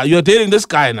 you're dating this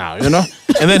guy now, you know?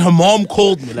 And then her mom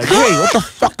called me, like, hey, what the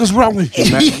fuck is wrong with you,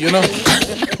 man? You know?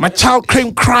 My child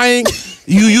came crying.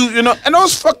 You know, and it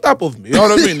was fucked up of me. You know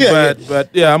what I mean? But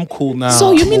yeah, I'm cool now.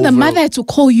 So you mean the Over. mother had to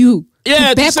call you? Yeah,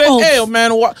 to to back say, off? hey,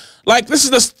 man, what? Like, this is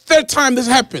the third time this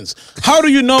happens. How do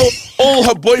you know all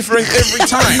her boyfriends every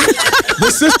time? The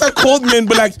sister called me and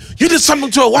be like, you did something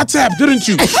to her WhatsApp, didn't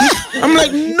you? I'm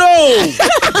like, no.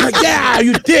 Like, yeah,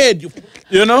 you did.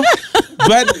 You know?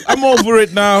 But I'm over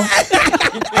it now.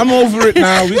 I'm over it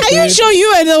now. Are you sure you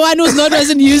were the one who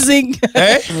wasn't using?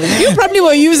 Eh? You probably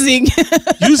were using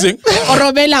Using?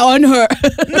 Korobela on her.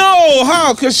 No,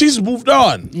 how? Because she's moved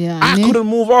on. Yeah, I ne? couldn't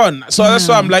move on. So that's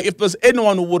why I'm like, if there's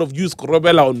anyone who would have used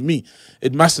Korobela on me,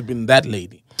 it must have been that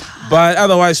lady. But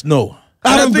otherwise, no.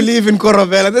 I don't think- believe in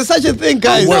Korobela. There's such a thing,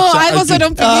 guys. No, works. I I also do.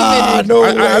 don't believe in it. No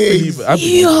I way. believe it. I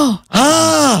believe it. Yo.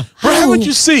 Bro, haven't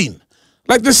you seen?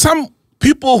 Like, there's some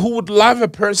people who would love a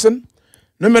person,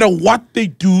 no matter what they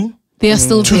do They are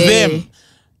still to there. them,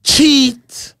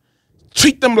 cheat,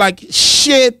 treat them like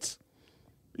shit,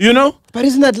 you know? But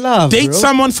isn't that love, Date bro?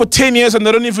 someone for 10 years and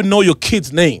they don't even know your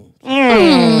kid's name.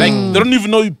 Like, they don't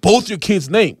even know both your kids'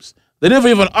 names. They never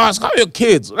even ask, how are your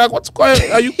kids? Like, what's going?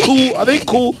 Are you cool? Are they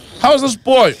cool? How's this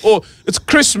boy? Oh, it's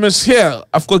Christmas here.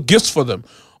 I've got gifts for them.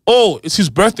 Oh, it's his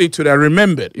birthday today. I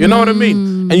remembered. You know what I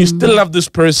mean? And you still love this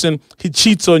person. He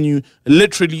cheats on you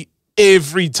literally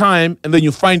every time. And then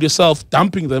you find yourself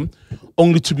dumping them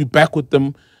only to be back with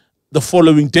them the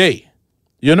following day.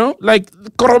 You know, like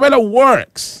Korobela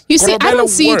works. You see, I don't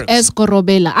see it as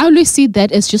Korobela. I always see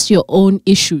that as just your own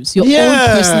issues, your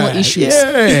own personal issues.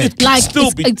 Yeah. It like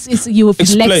it's you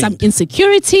lack some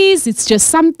insecurities. It's just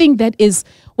something that is,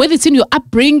 whether it's in your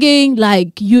upbringing,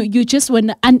 like you just were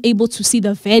unable to see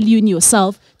the value in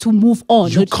yourself to move on.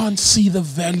 You can't see the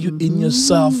value in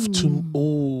yourself to.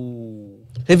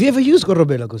 Have you ever used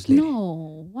Korobela, Gosli?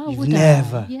 No, why would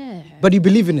never. I? Yeah, but you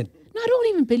believe in it. No, I don't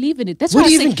even believe in it. That's why why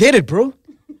do you even get it, bro?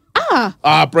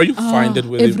 Bro, you find it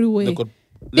with everywhere.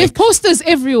 They have posters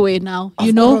everywhere now,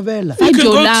 you know. Korobela. You can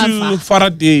go to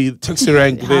Faraday, taxi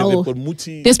rank there. They've got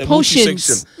Muti. There's Muti potions.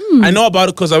 section. I know about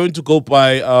it because I went to go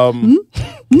buy.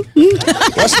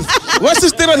 What's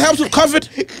this thing that helps with COVID?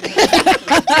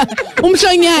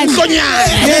 Umhlonyane.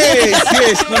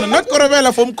 Yes. No, not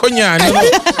Korobela from Umhlonyane.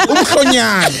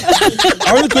 Umhlonyane.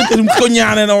 I went to go to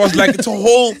Umhlonyane and I was like, it's a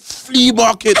whole flea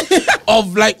market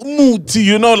of like Muti,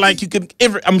 you know, like you can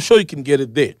I'm sure you can get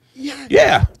it there.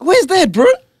 Yeah. Where's that, bro?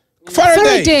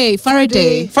 Faraday,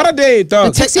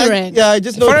 dog. The taxi rank. Yeah, I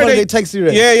just know Faraday taxi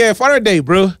rank. Yeah, Faraday,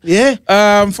 bro. Yeah.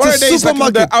 Faraday is like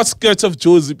on the outskirts of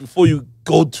Jozi before you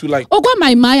go to like. Oh,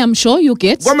 Guamaimai, I'm sure you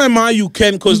get. Guamaimai, you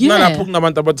can, because now I'm talking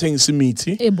about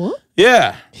simiti.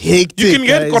 Yeah. Hectic, you can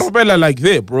get Korobela like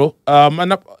there, bro.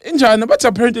 And in China, but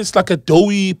apparently it's like a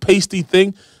doughy, pasty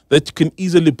thing that you can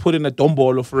easily put in a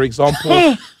dombolo, for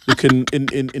example. You can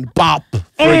in bap,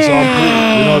 for example.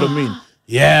 You know what I mean?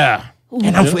 Yeah.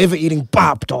 And I'm forever eating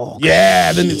bap, dog.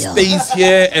 Yeah, then it stays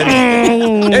here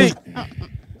and hey.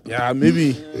 Yeah,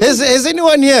 maybe. Has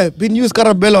anyone here been used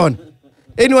Korobela on?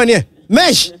 Anyone here?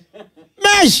 Mesh!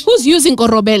 Who's using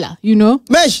Korobela, you know?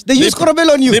 Mesh, they use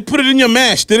Korobela on you. They put it in your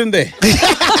mash, didn't they?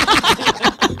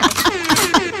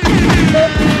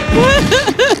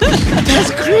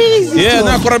 That's crazy. Yeah,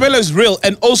 now Korobela is real.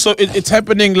 And also it's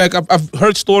happening, like I've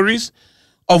heard stories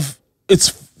of it's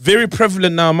very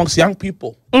prevalent now amongst young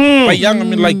people. By young, I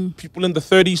mean like people in the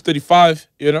 30s, 35,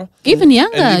 you know? Even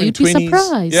younger, even you'd 20s. be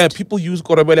surprised. Yeah, people use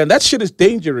Korobela. And that shit is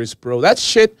dangerous, bro. That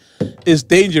shit is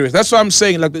dangerous. That's what I'm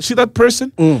saying. Like, see that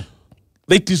person?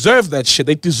 They deserve that shit.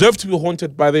 They deserve to be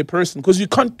haunted by their person. Because you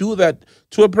can't do that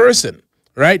to a person,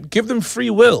 right? Give them free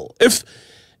will. If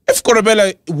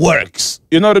Korobela works,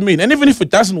 you know what I mean? And even if it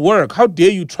doesn't work, how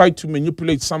dare you try to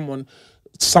manipulate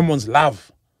someone's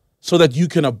love so that you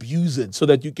can abuse it, so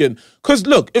that you can... Because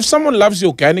look, if someone loves you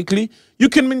organically, you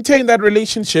can maintain that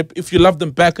relationship if you love them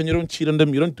back and you don't cheat on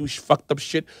them, you don't do fucked up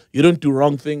shit, you don't do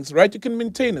wrong things, right? You can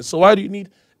maintain it. So why do you need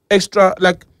extra,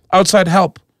 like, outside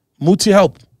help, multi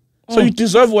help? So you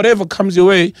deserve whatever comes your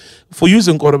way for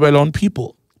using Korobela on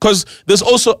people. Because there's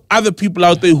also other people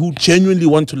out there who genuinely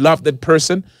want to love that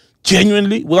person,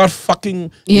 genuinely, without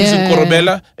fucking using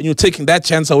Korobela, and you're taking that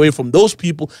chance away from those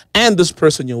people and this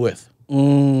person you're with.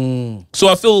 So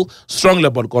I feel strongly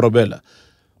about Korobela.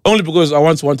 Only because I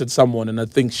once wanted someone and I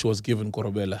think she was given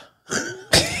Korobela.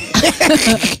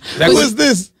 Who is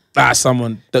this?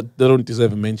 Someone that they don't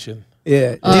deserve a mention.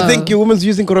 Yeah. Do you think your woman's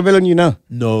using Korobela on you now?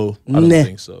 No, I don't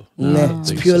think so. Nah,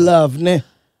 it's pure love, nah.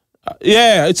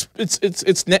 Yeah, it's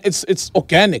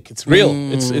organic. It's real.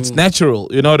 It's natural.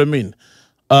 You know what I mean?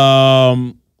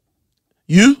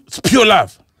 It's pure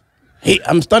love. Hey,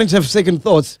 I'm starting to have second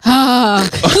thoughts.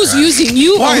 Who's using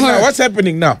you Why or her? now? What's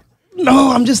happening now? No,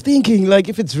 I'm just thinking, like,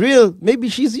 if it's real, maybe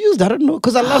she's used. I don't know,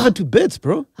 because I love her to bits,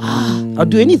 bro. I'll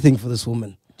do anything for this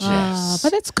woman.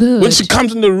 But that's good. When she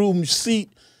comes in the room, you see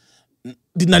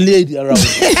the lady around.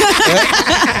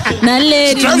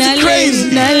 Naledi, crazy.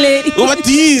 What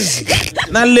is?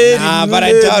 But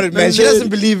I doubt it, man. She doesn't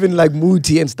believe in, like,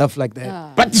 Muti and stuff like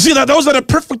that. But you see, that those are the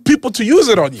perfect people to use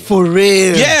it on you. For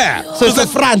real. Yeah. So it's a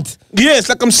front. Yes,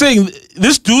 like I'm saying,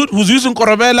 this dude who's using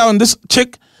Korobela on this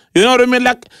chick, you know what I mean?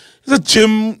 Like, he's a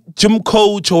gym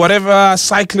coach or whatever,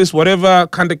 cyclist, whatever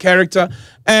kind of character.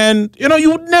 And, you know,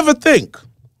 you would never think.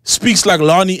 Speaks like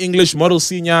Lani English, model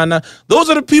Sinyana. Those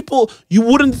are the people you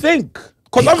wouldn't think.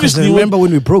 Because obviously... I remember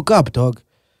when we broke up, dog.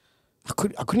 I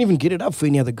couldn't even get it up for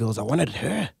any other girls. I wanted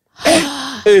her.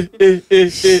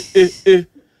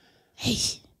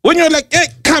 When you're like, hey,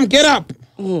 come, get up.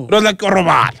 It was like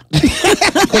Korobela.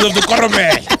 Because of the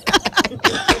Korobela.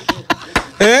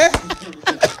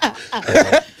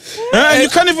 You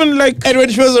can't even like... And when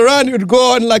she was around, it would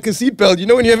go on like a seatbelt. You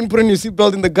know when you haven't put on your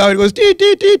seatbelt in the car, it goes...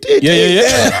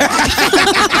 Yeah.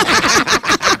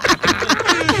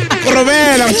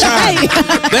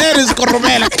 That is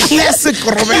Korobela. Classic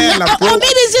Korobela, bro. Or maybe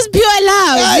it's just pure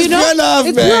love, you know? Pure love,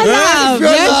 it's man. pure love. Pure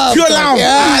yeah? love. Pure love.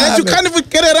 Yeah, You can't even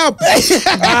get it up.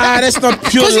 That's not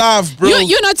pure love, bro.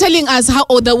 You're not telling us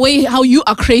how you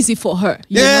are crazy for her.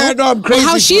 You know? No, I'm crazy. Or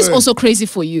how for she's her. also crazy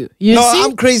for you. You No, see?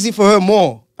 I'm crazy for her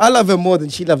more. I love her more than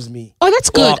she loves me. Oh, that's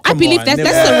good. I come believe on, that's never.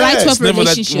 the right Yes, type of Never that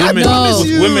relationship. women, No.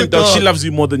 you, women, dog, she dog. loves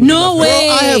you more than you No love her. way.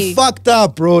 Bro, I have fucked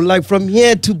up, bro. Like from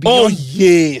here to Oh beyond.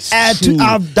 yes, true.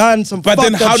 I've done some But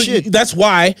fucked then how up do you, shit. that's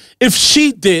why if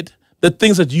she did the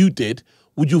things that you did,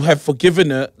 would you have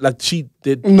forgiven her like she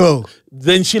did? No.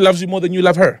 Then she loves you more than you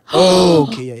love her. Oh,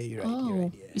 okay. Yeah, you're right. You're Oh.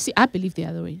 right. You see, I believe the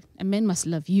other way. A man must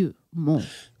love you more.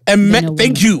 And Than a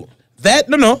thank woman. you. That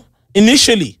no.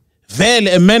 Initially,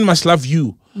 a man must love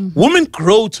you. Women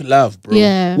grow to love, bro.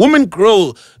 Yeah. Women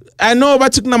grow. I know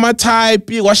about my type,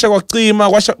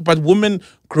 but women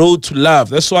grow to love.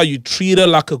 That's why you treat her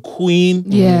like a queen.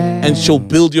 Yeah. And she'll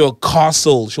build you a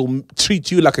castle. She'll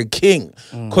treat you like a king.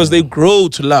 Because they grow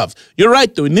to love. You're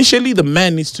right though. Initially, the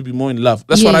man needs to be more in love.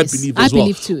 That's what I Yes, believe I as well.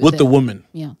 believe too, with the that- woman.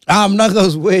 Yeah. I'm not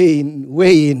those way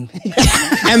in.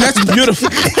 And that's beautiful.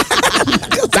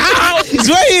 It's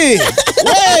way.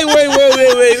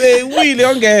 Wait,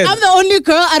 young I'm the only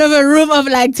girl out of a room of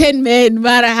like 10 men,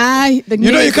 but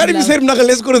You know, you can't even say, "Mnaga,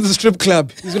 let's go to the strip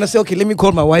club." He's gonna say, "Okay, let me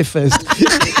call my wife first."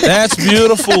 That's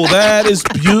beautiful. That is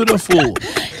beautiful.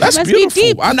 That's Must be beautiful.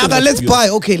 deep. I think Mnaga, that's let's beautiful. buy.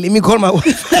 Okay, let me call my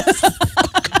wife.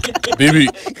 Baby,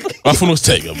 my phone was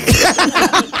taken.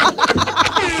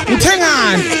 Hang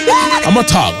on. I'm a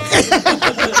talk.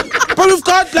 But we've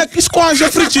got like squash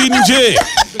and fridge in jail.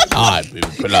 Ah,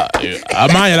 baby,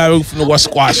 I'm not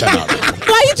squash now.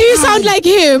 Why do you sound like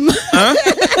him?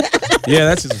 Yeah,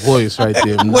 that's his voice right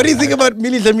there. What do you think about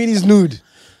Minnie Dlamini's nude?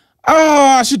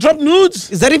 Ah, she dropped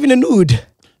nudes. Is that even a nude?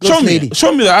 Show Ghost me. lady.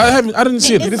 Show me that. I didn't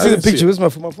see it. You didn't I see the didn't see picture. it.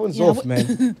 Where's my phone's off,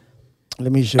 man.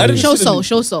 Let me show I you. didn't Show see so,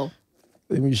 show so.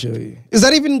 Let me show you. Is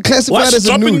that even classified What's as a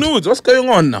dropping nude? nudes? What's going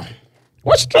on now?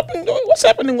 What's dropping? What's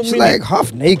happening with She's me? like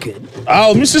half naked.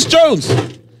 Oh, Mrs. Jones.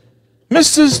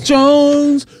 Mrs.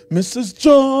 Jones. Mrs.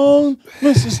 Jones.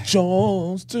 Mrs.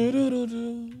 Jones.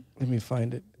 Do-do-do-do. Let me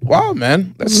find it. Wow,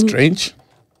 man. That's strange.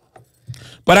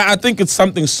 But I think it's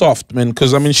something soft, man,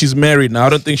 because, I mean, she's married now. I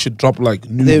don't think she'd drop, like,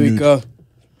 nude. There we nude. go.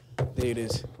 There it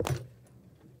is.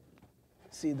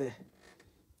 See there.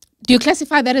 Do you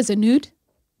classify that as a nude?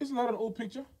 Isn't that an old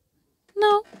picture?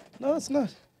 No. No, it's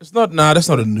not. It's not, nah, that's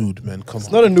not a nude, man. Come on.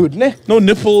 It's not a nude, ne? No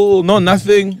nipple, no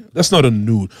nothing. That's not a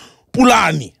nude.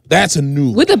 Pulani, that's a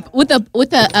nude. With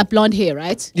the blonde hair,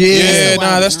 right? Yeah, the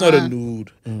nah, one. that's not a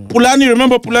nude. Pulani,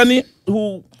 remember Pulani,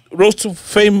 who rose to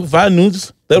fame via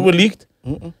nudes that were leaked?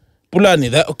 Pulani,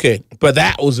 that okay, but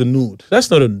that was a nude. That's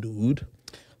not a nude.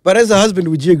 But as a husband,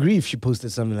 would you agree if she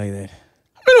posted something like that?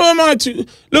 I mean, who am I to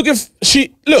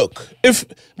look? If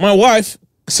my wife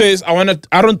says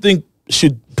I don't think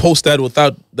she'd post that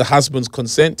without the husband's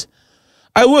consent,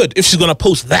 I would. If she's gonna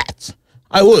post that,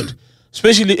 I would.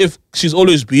 Especially if she's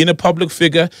always been a public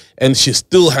figure and she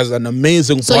still has an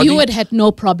amazing So body. you would had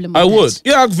no problem with I that. would.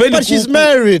 Yeah, very But she's cool.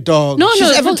 married, dog. No, she's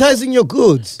no, advertising your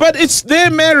goods. But it's their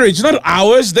marriage, not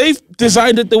ours. They've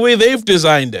designed it the way they've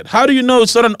designed it. How do you know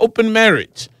it's not an open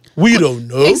marriage? We don't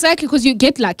know. Exactly, because you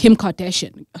get like Kim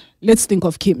Kardashian. Let's think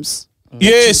of Kim's.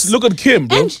 Yes, look at Kim,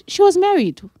 bro. And she was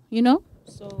married, you know?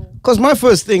 Because my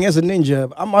first thing as a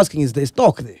ninja, I'm asking, is there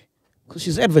stock there? Because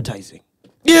she's advertising.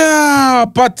 Yeah,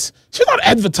 but she's not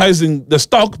advertising the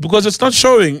stock because it's not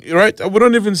showing, right? We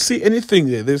don't even see anything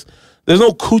there. There's no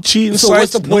coochie inside. So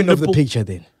what's the no point of the nipple. picture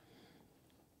then?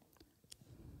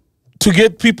 To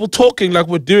get people talking like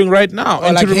we're doing right now.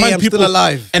 And like, to hey, remind I'm people. still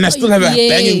alive. And I still have a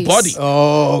banging Yes. body.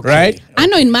 Oh, okay. Right? I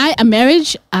know in my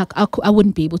marriage, I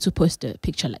wouldn't be able to post a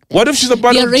picture like that. What if she's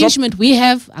about The to drop? arrangement we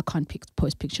have, I can't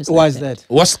post pictures Why like is that?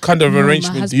 What kind of No, my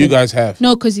arrangement do you husband- guys have?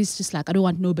 No, because he's just like, I don't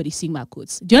want nobody seeing my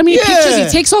goods. Do you know how many Yeah. pictures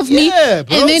he takes of me? Yeah,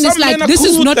 bro. And then it's Some men like, are this cool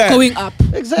is with not that. going up.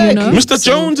 Exactly. You know? Mr.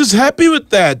 Jones is happy with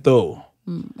that, though.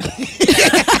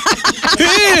 He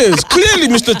is. Clearly,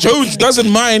 Mr. Jones doesn't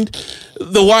mind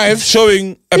the wife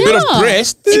showing a bit of Yeah,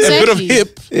 breast, a bit of exactly.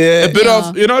 hip, Yeah. a bit Yeah.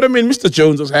 of, you know what I mean? Mr.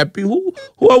 Jones is happy. Who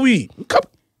are we?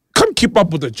 Come keep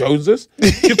up with the Joneses.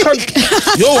 You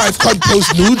can't, your wife can't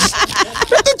post nudes.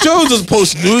 Let the Joneses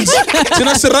post nudes.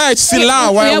 That's right.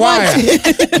 Sila, Yeah, why?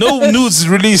 No nudes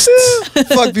released.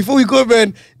 Fuck, before we go,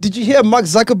 man, did you hear Mark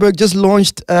Zuckerberg just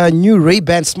launched new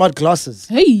Ray-Ban smart glasses?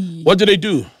 Hey. What do they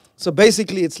do? So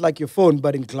basically, it's like your phone,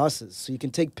 but in glasses. So you can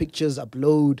take pictures,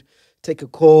 upload, take a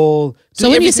call. So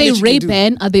do when you everything say that can do.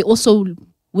 Ray-Ban, are they also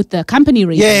with the company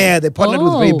Ray-Ban? Yeah, they partnered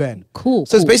with Ray-Ban. Cool.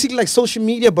 So it's basically like social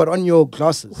media, but on your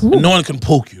glasses. And no one can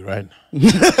poke you, right?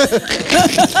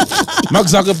 Mark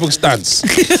Zuckerberg stance.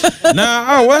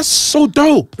 Nah, that's so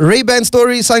dope. Ray-Ban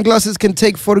Story sunglasses can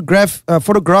take photographs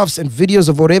and videos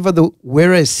of whatever the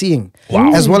wearer is seeing,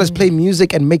 as well as play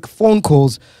music and make phone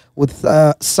calls with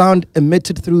sound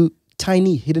emitted through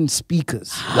tiny hidden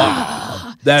speakers.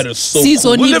 Wow, that is so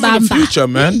Sizoni cool. We live in the Bamba. future,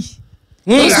 man.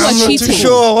 Those who are I'm not too cheating.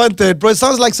 sure I want that, bro. It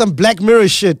sounds like some Black Mirror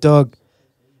shit, dog.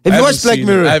 Have you watched Black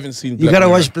Mirror? I haven't seen You Black gotta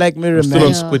Mirror. watch Black Mirror, I'm still man.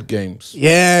 on Squid Games.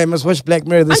 Yeah, you must watch Black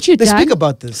Mirror. Aren't you They speak done?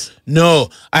 about this. No,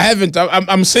 I haven't.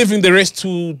 I'm saving the rest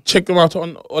to check them out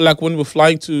on, or like when we're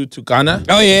flying to Ghana.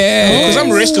 Oh yeah. Because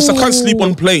I'm restless, I can't sleep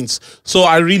on planes. So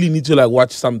I really need to like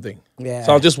watch something. Yeah.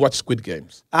 So I'll just watch Squid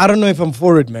Games. I don't know if I'm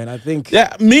for it, man. I think.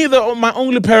 Yeah, my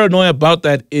only paranoia about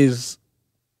that is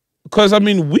because I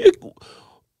mean we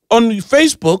on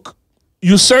Facebook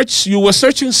you were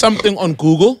searching something on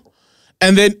Google,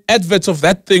 and then adverts of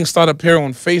that thing start appearing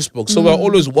on Facebook. So we're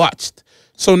always watched.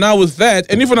 So now with that,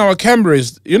 and even our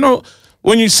cameras, you know,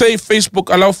 when you say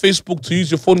allow Facebook to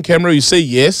use your phone camera, you say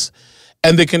yes,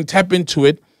 and they can tap into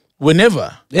it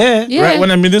whenever. Yeah. Yeah. Right? When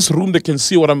I'm in this room, they can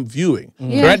see what I'm viewing.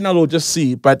 Yeah. Right now, they'll just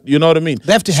see, but you know what I mean?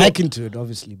 They have to hack into it,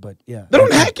 obviously, but yeah. They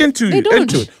don't hack into They don't.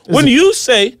 into it. When you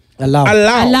say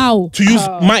Allow. to use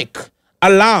mic,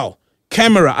 allow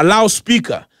camera, allow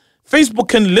speaker, Facebook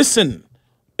can listen.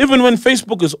 Even when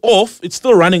Facebook is off, it's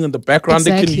still running in the background.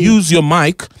 They Exactly. can use your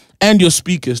mic and your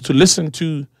speakers to listen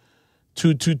to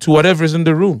whatever is in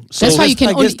the room. So That's why you can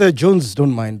I only guess the Jones don't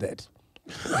mind that.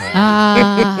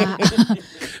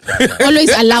 always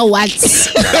allow what?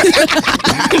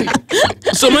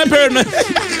 So my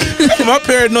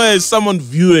paranoia is someone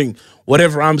viewing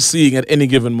whatever I'm seeing at any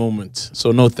given moment.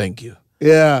 So no, thank you.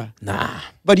 Yeah. Nah.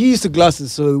 But you used to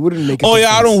glasses, so it wouldn't make a Oh yeah,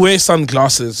 I difference. don't wear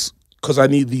sunglasses because I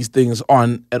need these things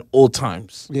on at all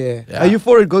times. Yeah. Yeah. Are you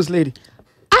for it, Ghost Lady?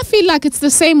 I feel like it's the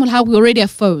same with how we already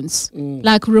have phones.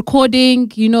 Like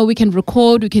recording, you know, we can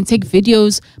record, we can take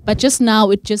videos, but just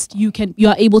now you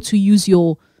are able to use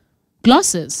your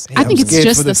glasses. I think I'm it's scared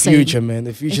just for the same. future, man.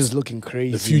 The future's looking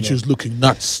crazy. The future's looking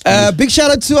nuts. Big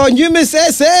shout out to our new Miss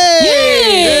S. Shout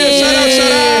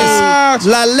out.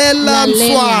 Lalela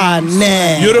Lalela.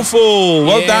 Mswane. Beautiful.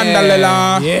 Well done,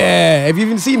 Dalela. Yeah. Have you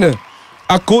even seen her?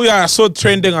 I saw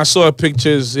trending. I saw her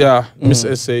pictures. Yeah, Miss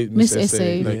SA. Miss SA.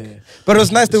 Like, But it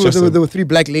was nice. There It's just were 3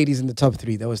 black ladies in the top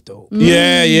 3. That was dope.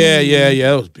 yeah.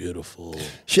 That was beautiful.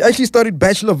 She actually studied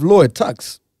Bachelor of Law at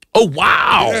Tux. Oh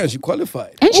wow. Yeah, she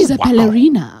qualified. And she's a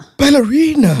ballerina.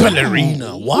 Ballerina.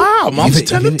 Ballerina. Wow, mom's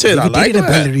talented. I like dated a that.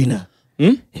 ballerina?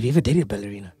 Have you ever dated a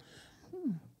ballerina?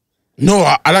 No,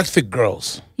 I like thick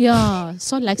girls. Yeah,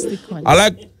 so likes thick ones. I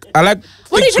like.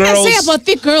 What are you thick trying to girls. say about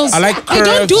thick girls? I like They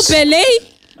don't do curves. ballet.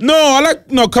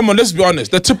 No, come on, let's be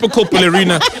honest. The typical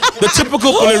ballerina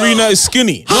is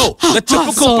skinny. No, the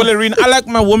typical So- ballerina, I like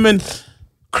my woman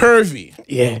curvy,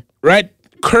 Yeah. right?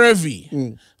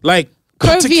 Curvy. Like,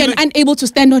 Curvy particular- and unable to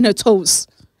stand on her toes.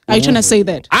 Are you trying to say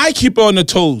that? I keep her on the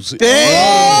toes.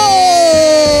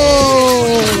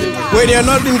 When you're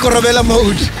not in Korobela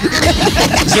mode.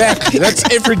 Exactly. That's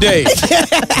every day,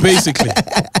 basically.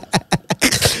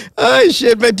 Oh,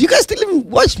 shit, man. Do you guys still even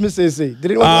watch Miss S.A.? Did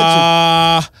anyone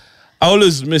watch I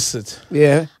always miss it. it?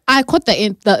 Yeah. I caught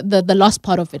the last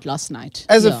part of it last night.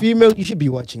 As a Yeah. female, you should be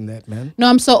watching that, man. No,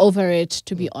 I'm so over it,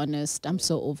 to be honest. I'm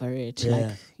so over it. Yeah.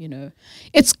 Like, you know,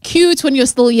 it's cute when you're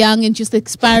still young and just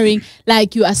aspiring,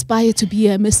 like you aspire to be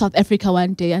a Miss South Africa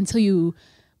one day until you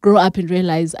grow up and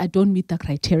realize I don't meet the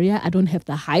criteria. I don't have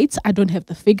the height. I don't have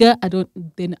the figure.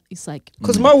 Then it's like,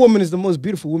 Because my woman is the most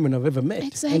beautiful woman I've ever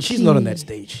met. And she's not on that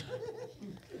stage.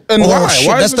 And why? Shit,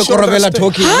 Why that's is the it show Korobela that stage?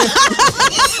 talking.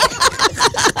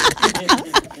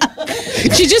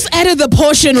 she just added the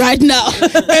portion right now.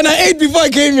 And I ate before I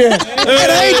came here. And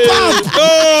I ate pump.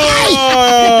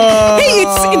 Oh. Hey,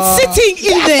 it's sitting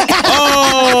in there.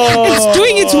 It's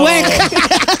doing its work.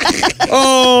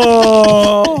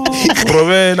 Oh.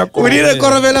 Korobela, We need a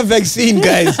Korobela. Korobela vaccine,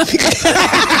 guys.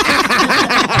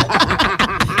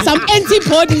 Some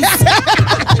antibodies.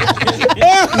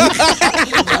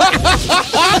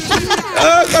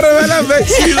 Korobela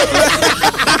vaccine.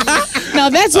 Now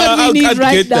that's what we need I'd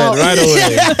right get now. that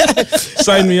right away.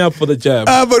 Sign me up for the jab.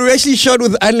 But we actually shot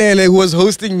with Anele, who was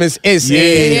hosting Miss S.A.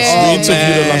 Yes, Yeah. we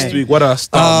interviewed her last week. What a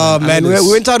star! Oh, man. We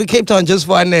went out to Cape Town just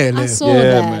for Anele. I saw Yeah,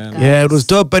 that. man. guys. Yeah, it was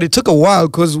dope, but it took a while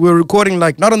because we were recording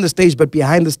like not on the stage but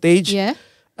behind the stage. Yeah.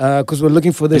 Because we're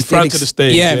looking for the In front aesthetics. of the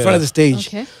stage, Yeah, in yeah. front of the stage.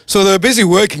 Okay. So they were busy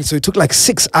working, so it took like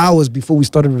 6 hours before we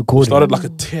started recording. Started like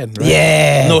at 10, right?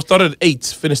 Yeah. No, started at 8,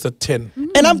 finished at 10.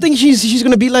 And I'm thinking she's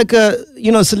gonna be like a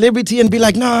celebrity and be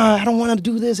like, nah, I don't want to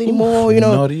do this anymore.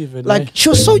 Not even. Like she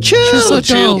was so chill. She was so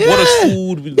chill. dope. What a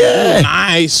food. We were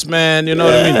nice, man. You know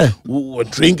what I mean? We were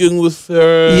drinking with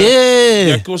her.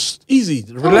 Yeah. It was easy.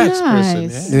 Relaxed person.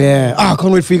 nice. Yeah. I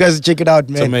can't wait for you guys to check it out,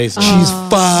 man. It's amazing. She's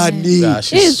funny. Yeah,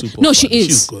 she's super No, she funny. is.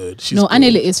 She's good. She's No, good.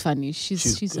 Anele is funny.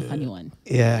 She's a good. funny one.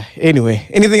 Yeah. Anyway,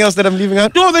 anything else that I'm leaving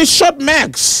out? No, they shot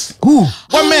Max. Who?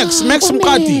 What Max? Max Oh,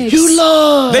 Mkati. Max. You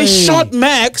lie. They shot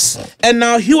Max, and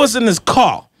now he was in his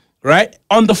car, right,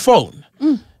 on the phone,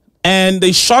 and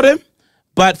they shot him,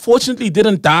 but fortunately he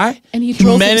didn't die. And he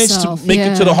drove managed himself, to make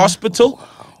it to the yeah. hospital,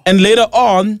 and later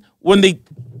on, when they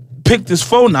picked his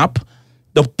phone up,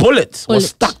 the bullet was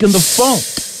stuck in the phone.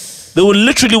 They were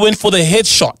literally went for the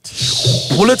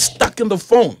headshot. Bullet stuck in the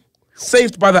phone.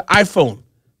 Saved by the iPhone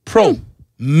Pro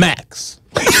Max.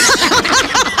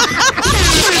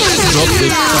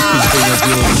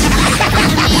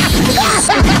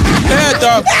 Yeah,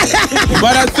 dog.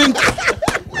 But I think,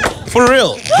 for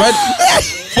real. But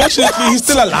fortunately, he's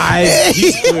still alive.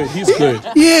 He's good.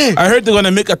 Yeah. I heard they're going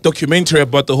to make a documentary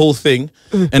about the whole thing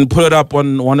and put it up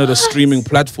on one of the streaming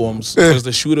platforms because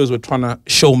the shooters were trying to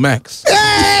show Max.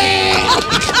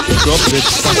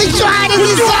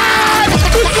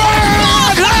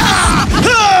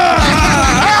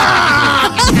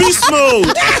 Beast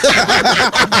mode.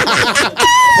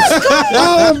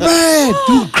 Oh man,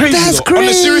 Dude, crazy. That's though. On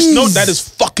a serious crazy. note, that is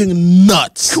fucking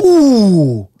nuts.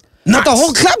 Ooh. Nuts. The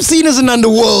whole club scene is an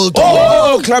underworld.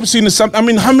 Oh, club scene is something. I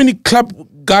mean, how many club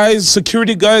guys,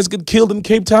 security guys get killed in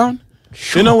Cape Town?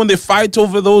 You know, when they fight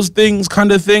over those things,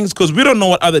 kind of things, because we don't know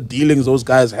what other dealings those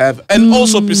guys have. And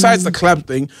also, besides the club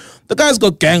thing, the guy's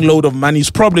got gang load of money. He's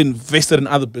probably invested in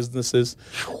other businesses.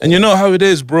 And you know how it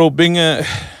is, bro, being a...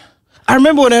 I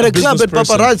remember when I had a club business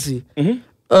at person. Paparazzi.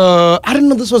 I didn't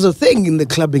know this was a thing in the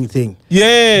clubbing thing.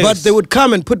 Yes. But they would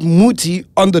come and put muti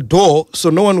on the door so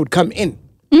no one would come in.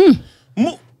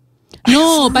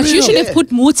 No, but you should have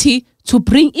put Muti to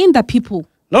bring in the people.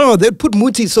 No, they'd put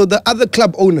muti so the other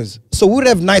club owners. So we would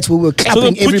have nights where we were So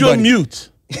clapping they'll put you on everybody. mute.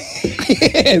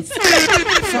 Yes.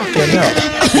 Fucking hell.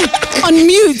 On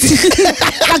mute.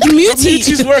 Like muty.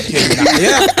 She's working.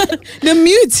 Yeah. The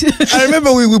mute. I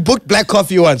remember we booked black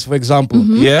coffee once, for example.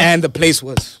 Yeah. And the place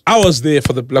was. I was there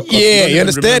for the black coffee. Yeah, I don't you even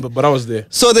understand? remember, but I was there.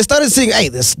 So they started saying, hey,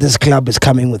 this club is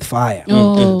coming with fire.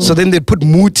 Oh. So then they put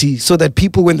muti so that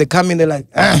people, when they come in, they're like,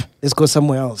 let's go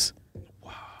somewhere else.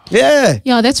 Wow. Yeah.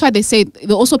 Yeah, that's why they say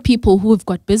there are also people who have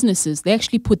got businesses. They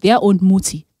actually put their own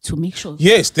muti to make sure.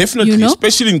 Yes, definitely. You know?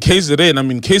 Especially in KZN. I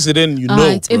mean, KZN, you know.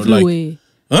 It's bro, everywhere.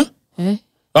 Like, huh? Eh?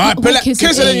 Ah, Who but like, KZN?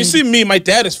 KZN, you see me, my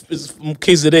dad is from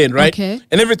KZN, right? Okay.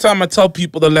 And every time I tell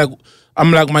people, they're like,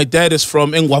 I'm like, my dad is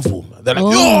from Ngwavu. They're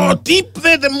like, yo, deep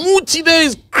there, the muti there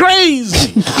is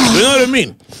crazy. You know what I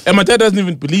mean? And my dad doesn't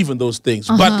even believe in those things.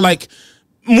 But like,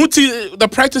 muti, the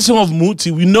practicing of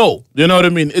muti, we know. You know what I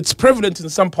mean? It's prevalent in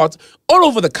some parts, all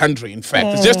over the country, in fact.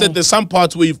 It's just that there's some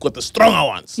parts where you've got the stronger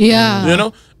ones. Yeah. You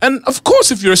know? And of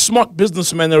course, if you're a smart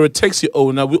businessman or a taxi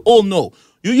owner, we all know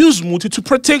you use muti to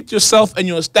protect yourself and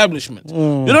your establishment.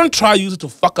 You don't try use it to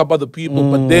fuck up other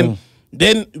people, but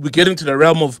then we get into the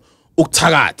realm of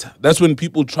uktagat. That's when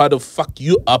people try to fuck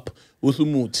you up with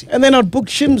muti. And then I'd book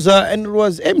Shimza and it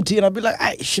was empty. And I'd be like,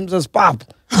 hey, Shimza's pop.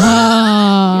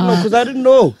 Ah. You know, because I didn't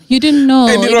know. You didn't know.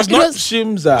 And it was not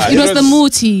Shimza. It was the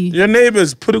muti. Your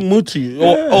neighbors putting muti,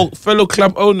 or fellow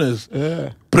club owners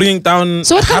bringing down.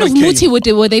 So what kind of muti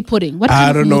were they putting? What kind I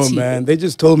of don't know, muti? man. They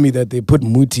just told me that they put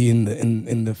muti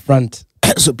in the front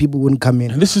so people wouldn't come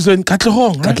in. And this is in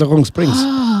Katlehong, right? Katlehong Springs.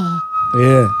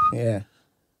 Yeah.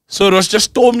 So it was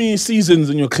just stormy seasons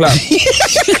in your club.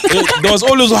 There was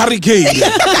always a hurricane.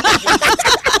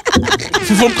 If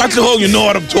you're from Katlehong, you know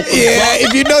what I'm talking about.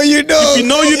 If you know, you know. If you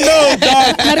know, you know,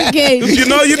 dog. Hurricane. If you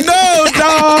know, you know,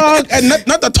 dog. And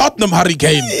not the Tottenham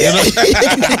hurricane. You know?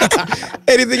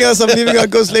 Anything else I'm leaving out,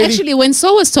 Ghost Lady? Actually, when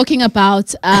So was talking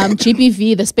about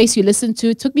GBV, the space you listened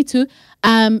to, took me to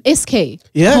SK.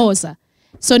 Yeah. Hosa.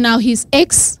 So now his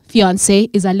ex-fiance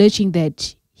is alleging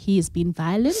that he has been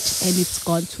violent and it's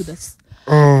gone to the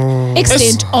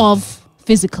extent of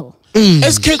physical.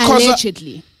 SK Koza.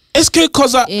 Allegedly. SK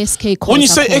Koza. SK Koza. When you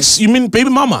say ex, you mean baby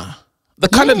mama? The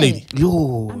colored lady.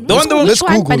 Yo. The one that was. Let's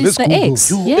Google. But it's the ex.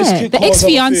 Yo, Yeah, SK the Koza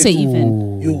ex-fiance was it.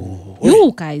 even. Yo.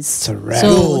 You guys. It's a wrap.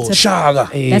 So it's a,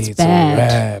 Shaga. that's It's a bad.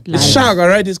 wrap. Like- It's Shaga,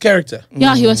 right? His character.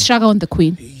 Yeah, he was Shaga on the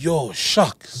Queen. Yo,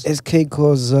 shucks. SK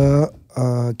Koza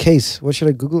case. What should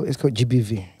I Google? It's called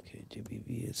GBV. Okay,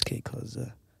 GBV, SK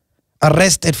Koza.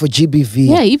 Arrested for GBV.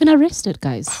 Yeah, even arrested,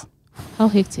 guys. How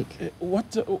hectic.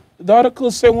 What? The article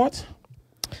is saying what?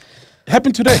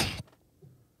 Happened today.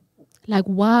 Like,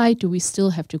 why do we still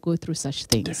have to go through such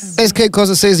things? SK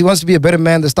Koza says he wants to be a better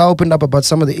man. The star opened up about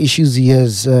some of the issues he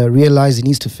has realized he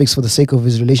needs to fix for the sake of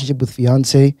his relationship with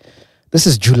fiance. This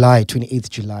is July, 28th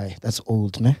July. That's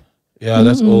old, man. Yeah,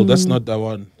 that's old. That's not that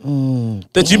one.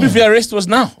 The GBV arrest was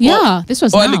now. Yeah, this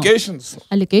was now. Allegations.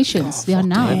 Allegations. They are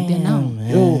now. They're now.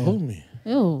 Yo, homie.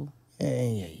 Yo.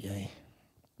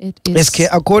 It is. SK,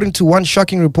 according to one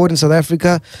shocking report in South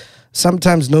Africa,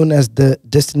 sometimes known as the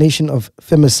destination of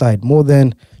femicide, more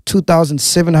than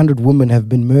 2,700 women have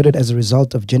been murdered as a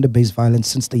result of gender-based violence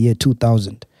since the year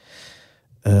 2000.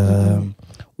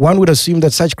 One would assume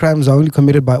that such crimes are only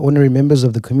committed by ordinary members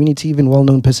of the community. Even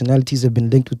well-known personalities have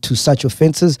been linked to such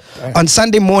offences. On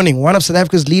Sunday morning, one of South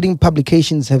Africa's leading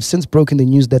publications have since broken the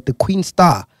news that the Queen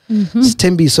Star,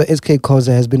 Stembiso SK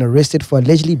Koza, has been arrested for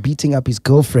allegedly beating up his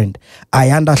girlfriend,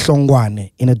 Ayanda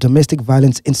Hlongwane, in a domestic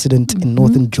violence incident in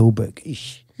northern Joburg.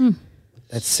 Ish.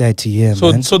 That's sad to hear,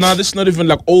 man. So now this is not even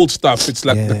like old stuff. It's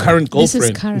like the current girlfriend.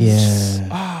 This is current.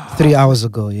 Yeah. 3 hours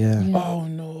ago, yeah. Oh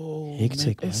no.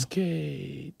 Hectic, man. SK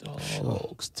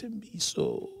dogs,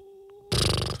 Stembiso.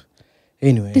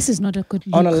 Anyway. This is not a good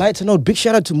look. On a lighter note, big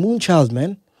shout out to Moonchild,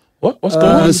 man. What's going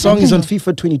on? The song is on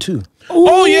FIFA 22.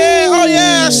 Oh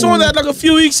yeah, I saw that like a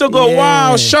few weeks ago. Yeah.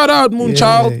 Wow, shout out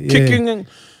Moonchild, Yeah.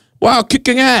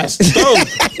 kicking ass. Dope.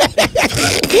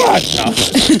 What?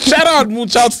 Shout out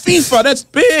Moonchild, FIFA, that's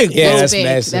big, Yeah, bro. that's big.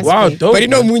 massive. That's Wow, big. dope. But you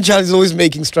know, man. Moonchild is always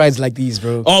making strides like these,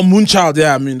 bro. Oh, Moonchild,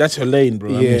 yeah, I mean, that's her lane,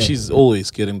 bro. I Yeah. mean, she's always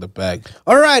getting the bag.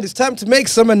 All right, it's time to make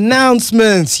some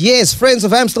announcements. Yes, Friends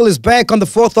of Amstel is back on the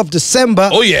 4th of December.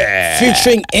 Oh, yeah.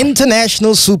 Featuring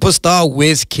international superstar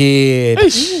Wizkid.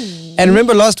 And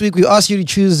remember last week we asked you to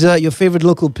choose your favorite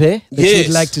local pair that Yes.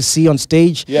 you'd like to see on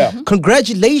stage. Yeah.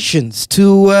 Congratulations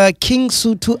to King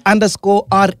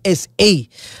Sutu_RSA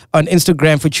on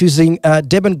Instagram for choosing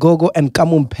Deben Gogo and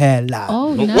Kamumpela.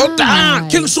 Oh, Well done,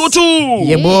 nice. King Sotu.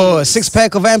 Yeah, boy.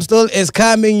 6-pack of Amstel is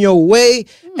coming your way.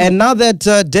 And now that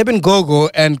Deben Gogo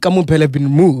and Kamumpela have been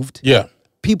removed, Yeah.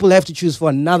 people have to choose for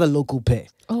another local pair.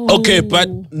 Oh. Okay, but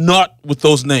not with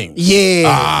those names. Yes.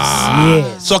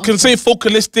 Yes. So I can say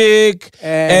Focalistic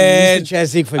And Mr.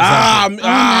 Chazik, for example.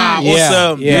 nice. Yeah,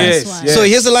 awesome. yeah. Yes, yes. So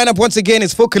here's the lineup once again.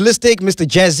 It's Focalistic, Mr.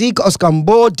 Jazik, Oscar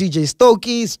Mbo, DJ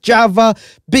Stokies, Java,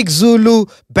 Big Zulu,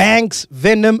 Banks,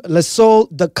 Venom, La Soul,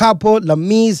 The Capo,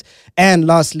 Lamiz, and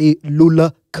lastly,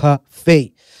 Lula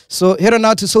Cafe. So head on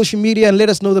out to social media and let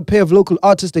us know the pair of local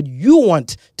artists that you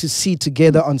want to see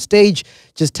together on stage.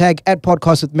 Just tag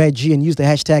 @PodcastwithMacG and use the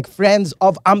hashtag Friends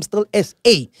of Amstel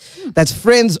SA. That's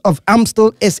Friends of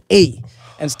Amstel SA.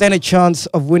 And stand a chance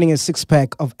of winning a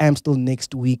 6-pack of Amstel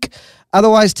next week.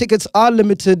 Otherwise, tickets are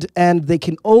limited and they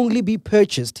can only be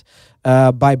purchased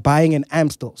by buying an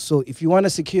Amstel. So if you want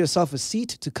to secure yourself a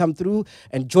seat to come through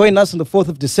and join us on the 4th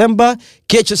of December,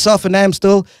 get yourself an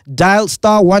Amstel, dial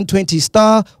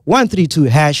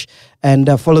 *120*132# and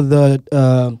follow the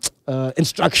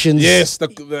instructions. Yes, the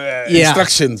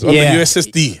instructions on the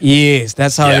USSD. Yes,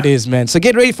 that's how it is, man. So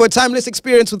get ready for a timeless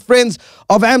experience with Friends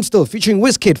of Amstel featuring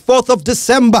Wizkid, 4th of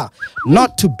December.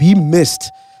 Not to be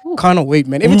missed. Can't wait,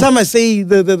 man. Every time I say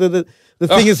the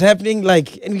thing is happening,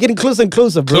 like, and we're getting closer and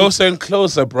closer, bro. Closer and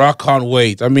closer, bro. I can't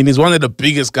wait. I mean, he's one of the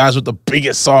biggest guys with the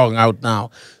biggest song out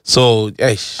now. So,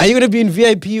 Are you going to be in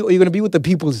VIP or are you going to be with the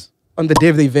peoples on the day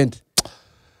of the event?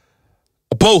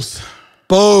 both.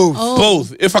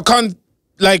 Both. If I can't,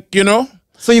 like, you know.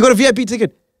 So you got a VIP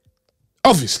ticket?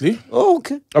 Obviously. Oh,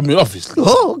 okay. I mean, obviously.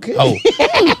 Oh, okay. Oh.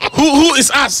 who is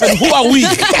us and who are we?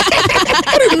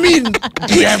 What do you mean?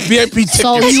 Do we have VIP tickets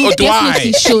So you or do I?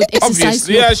 definitely should exercise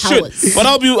Obviously, your I powers. should. But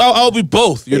I'll be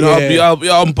both. You know, I'll be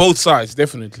on both sides,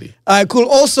 definitely. All right, cool.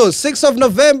 Also, 6th of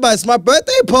November, it's my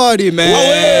birthday party,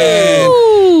 man.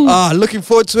 Looking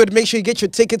forward to it. Make sure you get your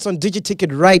tickets on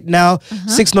DigiTicket right now.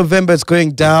 6th November, it's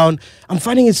going down. I'm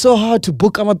finding it so hard to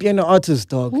book Amapiano artists,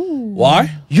 dog. Why?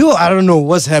 I don't know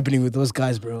what's happening with those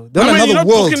guys, bro. They're on You're another not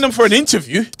world. booking them for an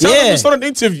interview. Tell them it's not an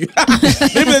interview.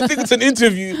 Maybe they think it's an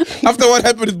interview after what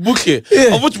happened with Buke.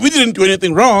 Of which we didn't do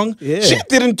anything wrong. Yeah. She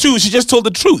didn't too. She just told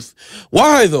the truth.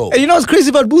 Why though? And you know what's crazy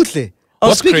about Bootle? I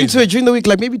was What's speaking crazy? to her during the week,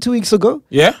 like maybe 2 weeks ago.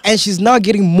 Yeah? And she's now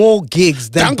getting more gigs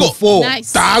than before.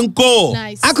 Nice. Danko.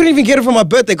 Nice. I couldn't even get her for my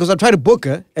birthday because I tried to book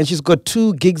her and she's got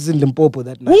 2 gigs in Limpopo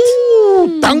that night.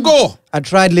 Ooh, Danko. I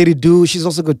tried Lady Do. She's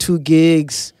also got 2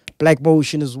 gigs. Black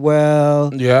Motion as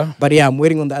well. Yeah. But yeah, I'm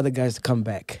waiting on the other guys to come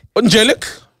back. Angelic.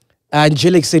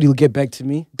 Angelic said he'll get back to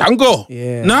me. Dango.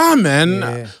 Yeah. Nah, man.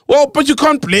 Yeah. Well, but you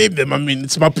can't blame them. I mean,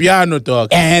 it's my piano, dog.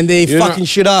 And they You fucking know?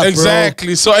 shit up,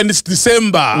 Exactly. So, and it's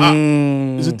December.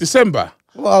 Is it December?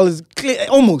 Well, it's clear,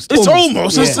 almost. It's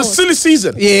almost. Yeah. It's a silly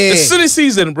season. Yeah. It's silly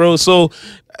season, bro. So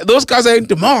those guys are in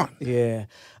demand. Yeah.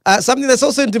 Something that's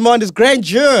also in demand is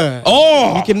Grandeur.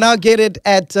 Oh. You can now get it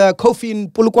at Kofi in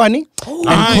Polokwane and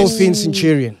nice. Kofi in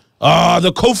Centurion.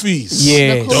 The Kofis.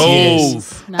 Yes.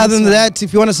 Dope. Nice Other than one. that,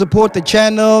 if you want to support the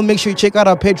channel, make sure you check out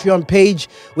our Patreon page.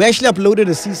 We actually uploaded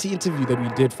a CC interview that we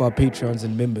did for our Patrons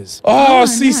and members. Oh,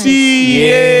 nice. CC.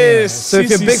 Yes. So if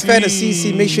you're a big fan of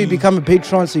CC. CC, make sure you become a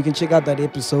patron so you can check out that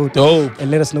episode. Dope. And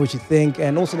let us know what you think.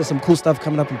 And also there's some cool stuff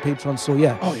coming up in Patreon. So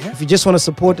yeah. Oh, yeah? If you just want to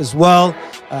support as well,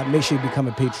 make sure you become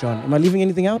a patron. Am I leaving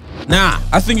anything out? Nah,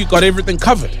 I think you got everything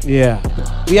covered. Yeah.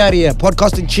 We out here.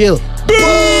 Podcast and chill.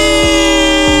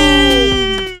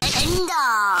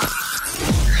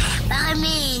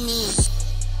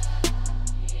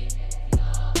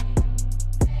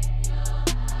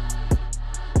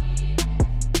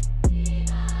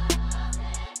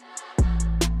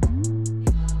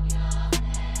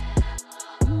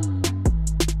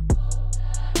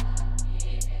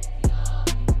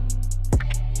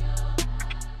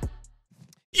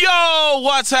 Yo,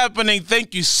 what's happening?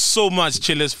 Thank you so much,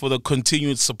 chillers, for the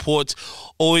continued support.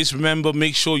 Always remember,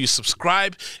 make sure you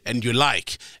subscribe and you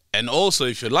like. And also,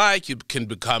 if you like, you can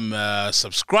become a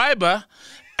subscriber.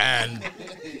 And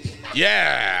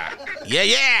yeah.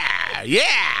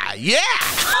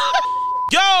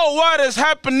 Yo, what is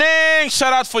happening?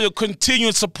 Shout out for your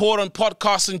continued support on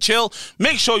Podcast and Chill.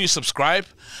 Make sure you subscribe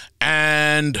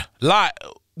and like.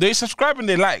 They subscribe and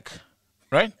they like,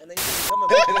 right?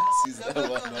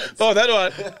 Oh, that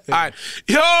one. All right.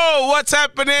 Yo, what's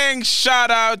happening?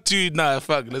 Shout out to... Nah,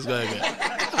 fuck. Let's go again.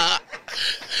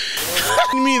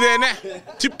 Me there, nah.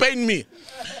 To paint me.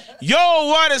 Yo,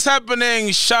 what is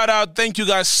happening? Shout out. Thank you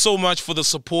guys so much for the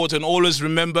support. And always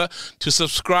remember to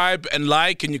subscribe and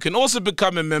like. And you can also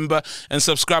become a member and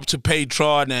subscribe to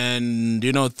Patreon and,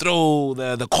 you know, throw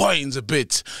the coins a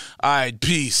bit. All right,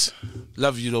 peace.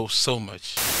 Love you though so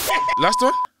much. Last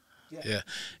one? Yeah.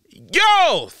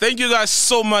 Yo, thank you guys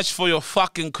so much for your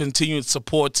fucking continued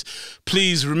support.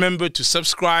 Please remember to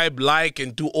subscribe, like,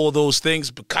 and do all those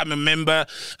things. Become a member,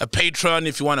 a patron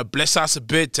if you want to bless us a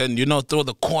bit and, you know, throw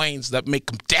the coins that make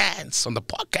them dance on the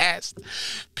podcast.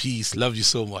 Peace. Love you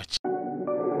so much.